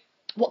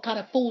kind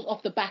of falls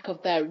off the back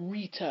of their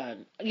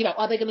return. You know,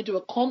 are they going to do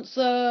a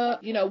concert?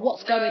 You know,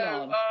 what's going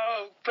on?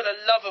 Oh, for the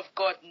love of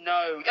God,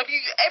 no. I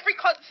mean, every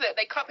concert,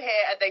 they come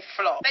here and they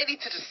flop. They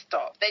need to just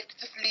stop. They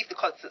just leave the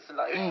concerts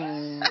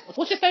alone.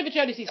 What's your favourite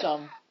Jodeci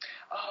song?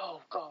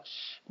 Oh,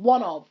 gosh.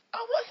 One of.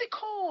 Oh, what's it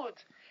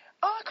called?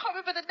 Oh, I can't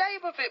remember the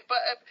name of it, but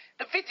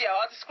the video,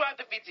 I'll describe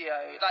the video.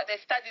 Like,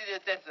 they're standing in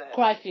the desert.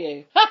 Cry For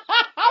You. How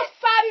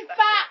sad is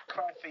that?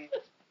 Cry For You.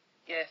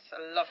 Yes, I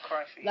love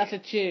Cry For You. That's a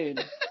tune.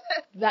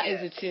 That is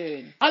a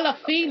tune. I love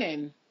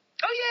Fiendin'.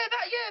 Oh, yeah.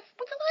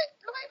 Was it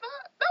like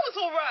that? That was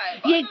all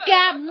right. You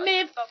got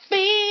me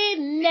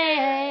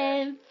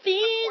feeling.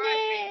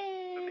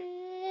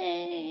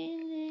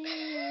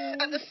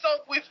 And the song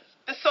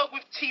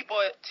with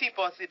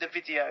T-Boz in the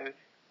video,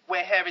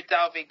 where Harry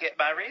Dalvin get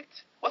married.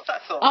 What's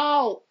that song?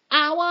 Oh,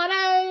 I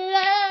wanna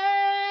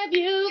love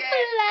you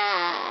for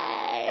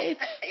life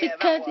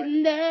because your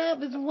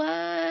love is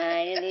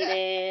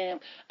winding.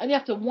 And you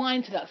have to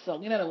whine to that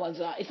song. You know the ones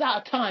that it's out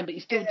of time, but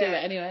you still do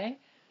it anyway.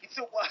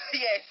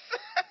 Yes.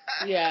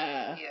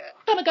 Yeah.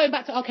 Kind of going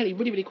back to R. Kelly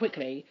really, really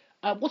quickly.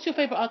 What's your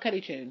favourite R.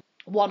 Kelly tune?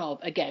 One of,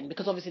 again,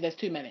 because obviously there's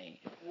too many.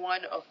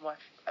 One of my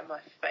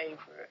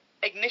favourite.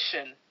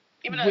 Ignition.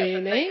 Even though really?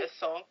 That's a later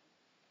song.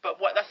 But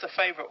that's a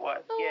favourite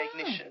one. Yeah,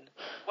 Ignition.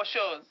 What's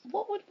yours?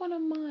 What would one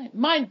of mine?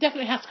 Mine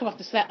definitely has to come off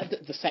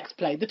the Sex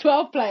Play, the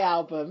 12-play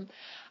album.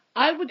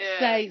 I would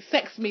say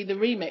Sex Me, the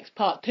Remix,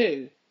 Part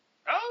 2.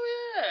 Oh,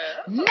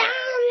 yeah. Now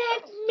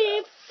let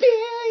me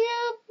feel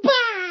your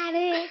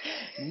body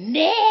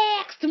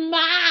next to mine.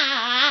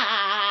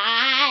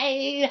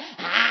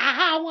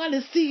 I want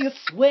to see you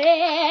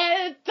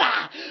sweat.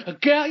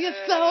 Girl, you're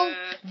so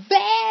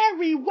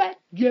very wet.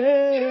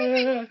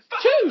 Yeah.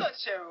 But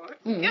Cheryl,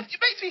 it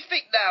makes me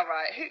think now,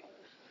 right?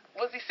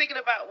 Was he singing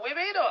about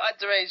women or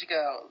underage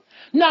girls?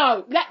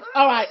 No,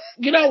 all right.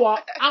 You know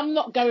what? I'm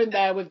not going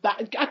there with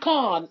that. I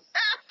can't.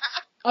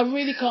 I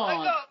really can't.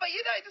 I know, but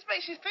it just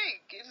makes you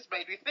think. It just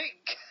made me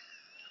think.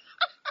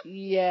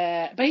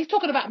 Yeah, but he's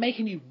talking about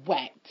making you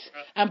wet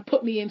and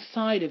put me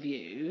inside of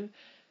you.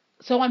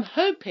 So I'm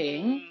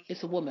hoping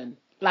it's a woman,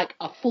 like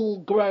a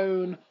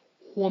full-grown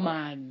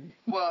woman.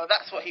 Well,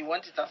 that's what he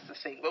wanted us to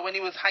think. But when he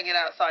was hanging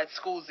outside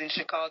schools in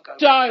Chicago,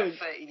 don't.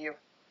 13-year-old.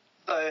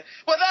 So,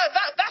 well,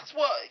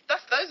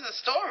 those are the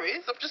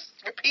stories. I'm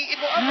just repeating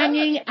what I'm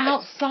hanging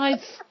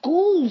outside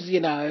schools, you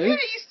know. Yeah,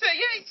 he used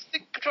to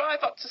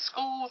drive up to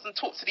schools and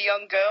talk to the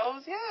young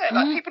girls. Yeah,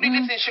 like people who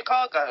lived in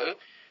Chicago,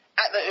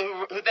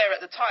 who were there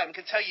at the time,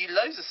 can tell you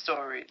loads of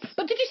stories.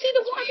 But have you seen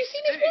his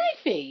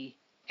wifey?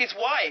 His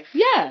wife?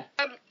 Yeah.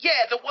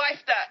 The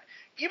wife that.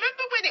 You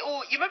remember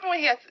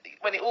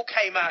when it all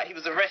came out? He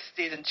was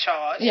arrested and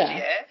charged.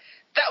 Yeah.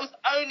 That was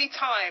the only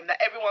time that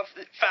everyone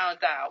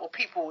found out, or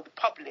people, the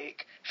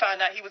public,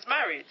 found out he was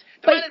married.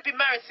 The man had been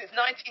married since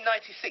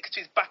 1996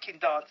 to his backing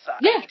dancer.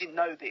 Yeah. And he didn't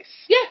know this.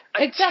 Yeah,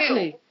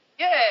 exactly.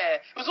 Yeah,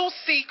 it was all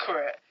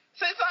secret.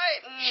 So it's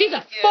like... she's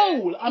a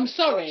fool, I'm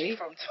sorry.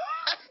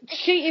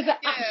 She is an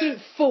absolute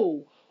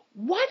fool.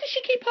 Why does she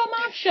keep her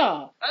mouth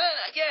shut? I don't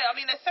know, I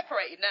mean, they're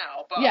separated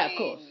now, but of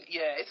course.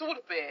 Yeah, it's all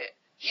a bit...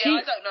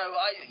 I don't know.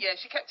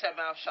 She kept her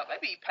mouth shut.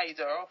 Maybe he paid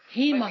her off.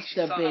 He must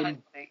have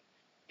been...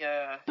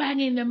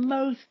 banging the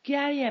most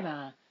gay in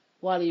her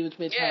while he was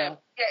with her.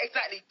 Yeah,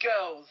 exactly.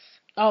 Girls.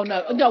 Oh,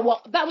 no. Girls. No,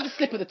 what? That was a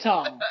slip of the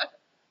tongue.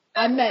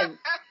 I meant,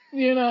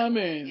 you know what I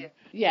mean?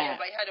 Yeah,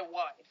 but he had a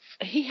wife.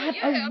 He had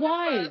a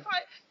wife.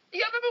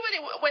 Yeah, I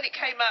remember when it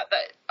came out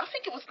that I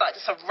think it was like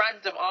just a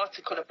random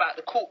article about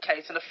the court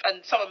case and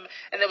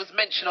there was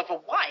mention of a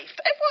wife.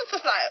 Everyone's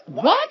just like,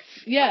 what?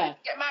 Yeah.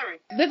 Get married.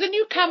 There's a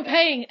new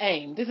campaign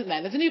aimed, isn't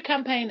there? There's a new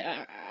campaign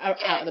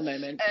out at the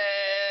moment.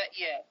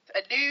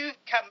 A new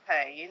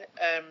campaign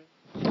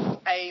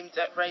aimed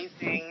at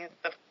raising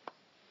the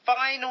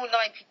final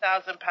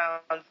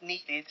 £90,000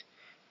 needed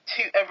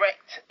to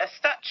erect a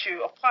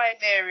statue of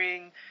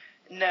pioneering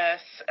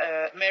nurse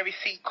Mary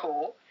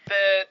Seacole.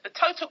 The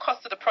total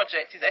cost of the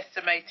project is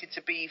estimated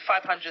to be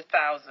 £500,000.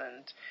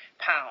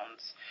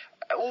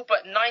 All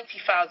but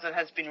 £90,000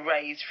 has been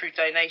raised through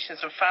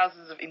donations from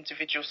thousands of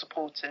individual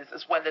supporters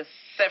as well as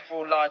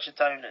several larger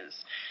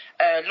donors.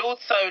 Lord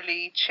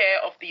Soley, chair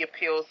of the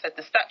appeal, said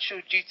the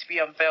statue due to be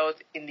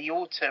unveiled in the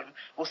autumn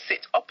will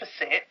sit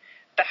opposite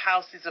the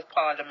Houses of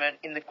Parliament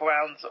in the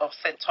grounds of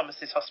St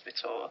Thomas's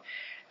Hospital.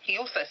 He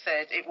also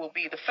said it will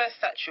be the first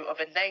statue of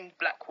a named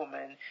black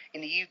woman in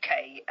the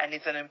UK and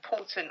is an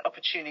important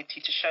opportunity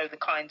to show the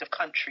kind of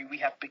country we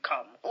have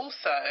become.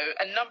 Also,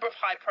 a number of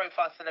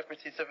high-profile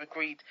celebrities have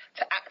agreed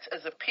to act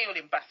as appeal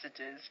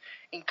ambassadors,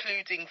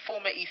 including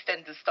former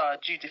EastEnders star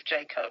Judith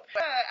Jacob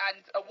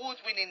and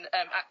award-winning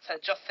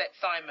actor Josette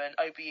Simon,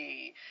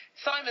 OBE.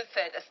 Simon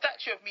said, a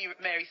statue of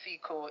Mary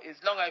Seacole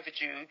is long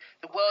overdue.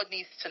 The world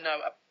needs to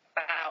know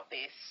about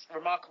this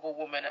remarkable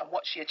woman and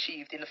what she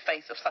achieved in the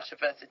face of such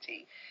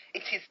adversity.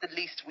 It is the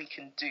least we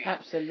can do.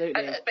 Absolutely.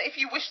 But if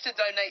you wish to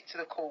donate to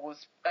the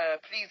cause,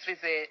 please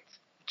visit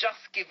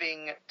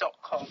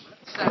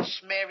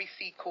justgiving.com/Mary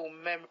Seacole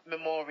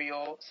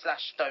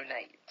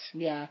Memorial/donate.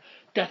 Yeah,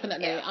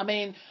 definitely. Yeah. I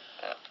mean,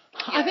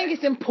 I think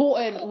it's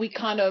important we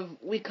kind of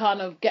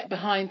get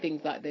behind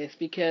things like this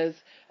because,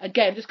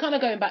 again, just kind of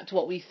going back to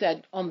what we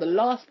said on the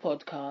last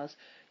podcast,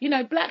 you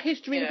know, black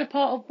history is a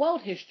part of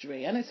world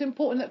history, and it's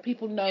important that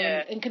people know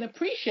and can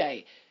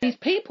appreciate these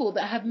people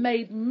that have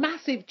made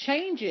massive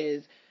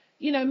changes.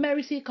 You know,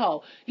 Mary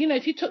Seacole, you know,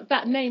 if you took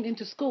that name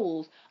into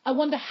schools, I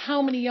wonder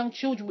how many young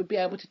children would be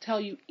able to tell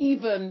you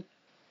even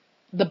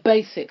the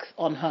basics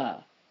on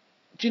her.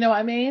 Do you know what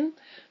I mean?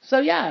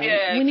 So,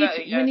 we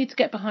need to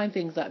get behind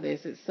things like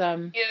this. It's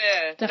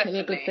definitely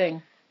a good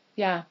thing.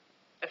 Yeah.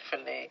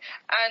 Definitely.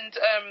 And,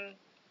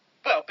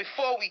 well,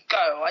 before we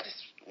go, I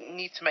just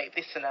need to make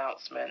this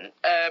announcement.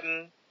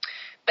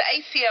 The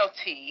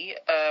ACLT,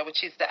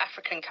 which is the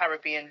African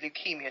Caribbean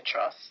Leukemia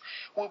Trust,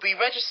 will be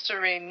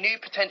registering new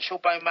potential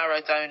bone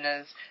marrow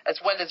donors as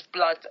well as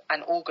blood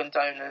and organ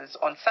donors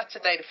on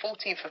Saturday the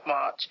 14th of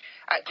March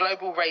at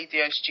Global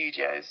Radio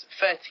Studios,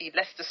 30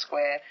 Leicester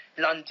Square,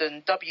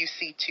 London,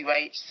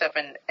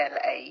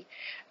 WC2H7LA.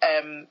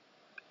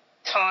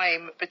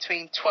 Time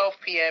between 12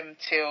 p.m.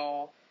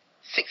 till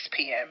 6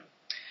 p.m.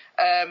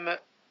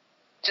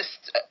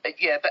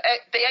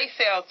 The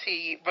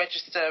ACLT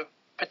register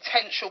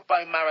potential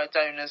bone marrow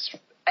donors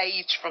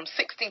aged from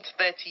 16 to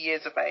 30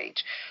 years of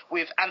age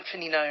with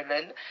Anthony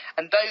Nolan,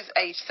 and those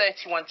aged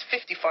 31 to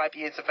 55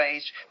 years of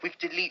age with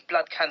Delete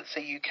Blood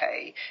Cancer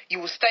UK. You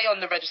will stay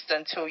on the register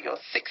until your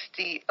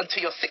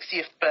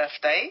 60th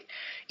birthday.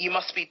 You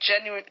must be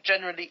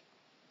generally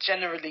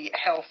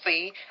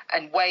healthy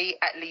and weigh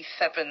at least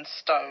 7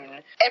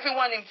 stone.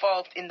 Everyone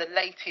involved in the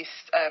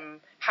latest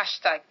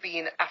hashtag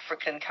Being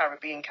African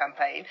Caribbean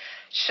campaign,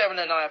 Cheryl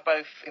and I are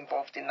both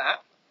involved in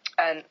that,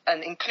 and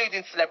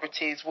including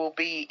celebrities will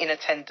be in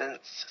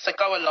attendance. So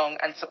go along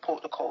and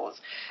support the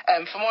cause.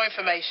 For more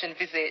information,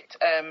 visit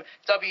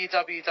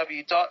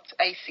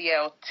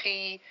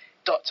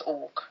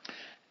www.aclt.org.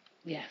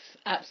 Yes,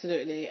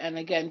 absolutely. And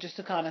again, just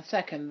to kind of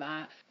second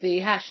that,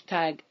 the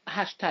hashtag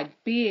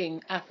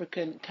Being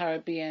African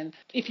Caribbean.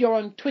 If you're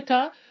on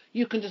Twitter,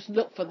 you can just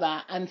look for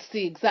that and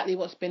see exactly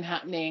what's been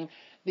happening.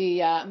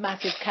 The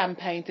massive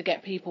campaign to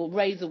get people,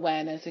 raise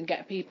awareness and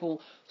get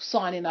people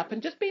signing up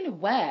and just being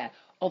aware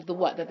of the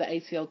work that the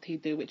ACLT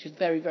do, which is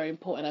very, very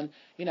important. And,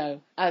 you know,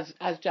 as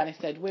Janice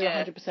said, we're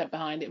 100%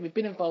 behind it. We've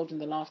been involved in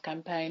the last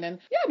campaign. And,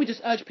 we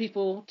just urge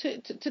people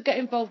to get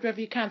involved wherever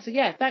you can. So,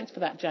 thanks for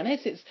that,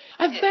 Janice. It's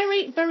a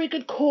very, very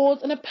good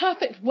cause and a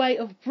perfect way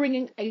of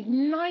bringing a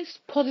nice,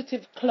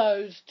 positive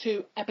close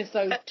to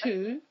episode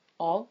 2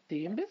 of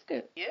Tea and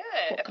Biscuit. Yeah,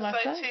 what can I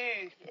say?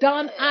 2.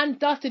 Done and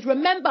dusted.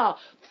 Remember,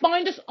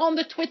 find us on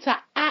the Twitter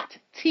at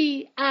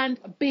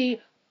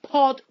T&B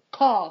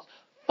Podcast.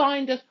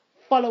 Find us.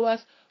 Follow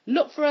us.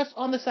 Look for us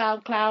on the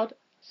SoundCloud,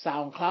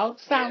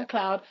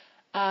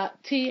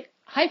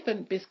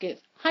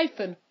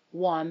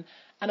 Tea-Biscuits-1.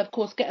 And, of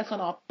course, get us on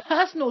our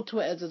personal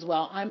Twitters as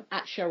well. I'm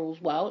at Cheryl's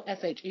World,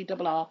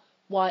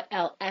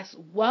 SHERRYLS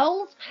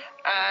World.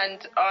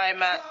 And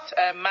I'm at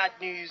Mad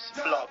News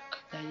Blog.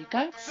 There you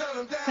go.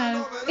 So,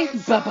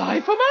 it's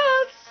bye-bye from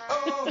us.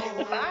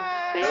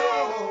 Bye. See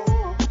you.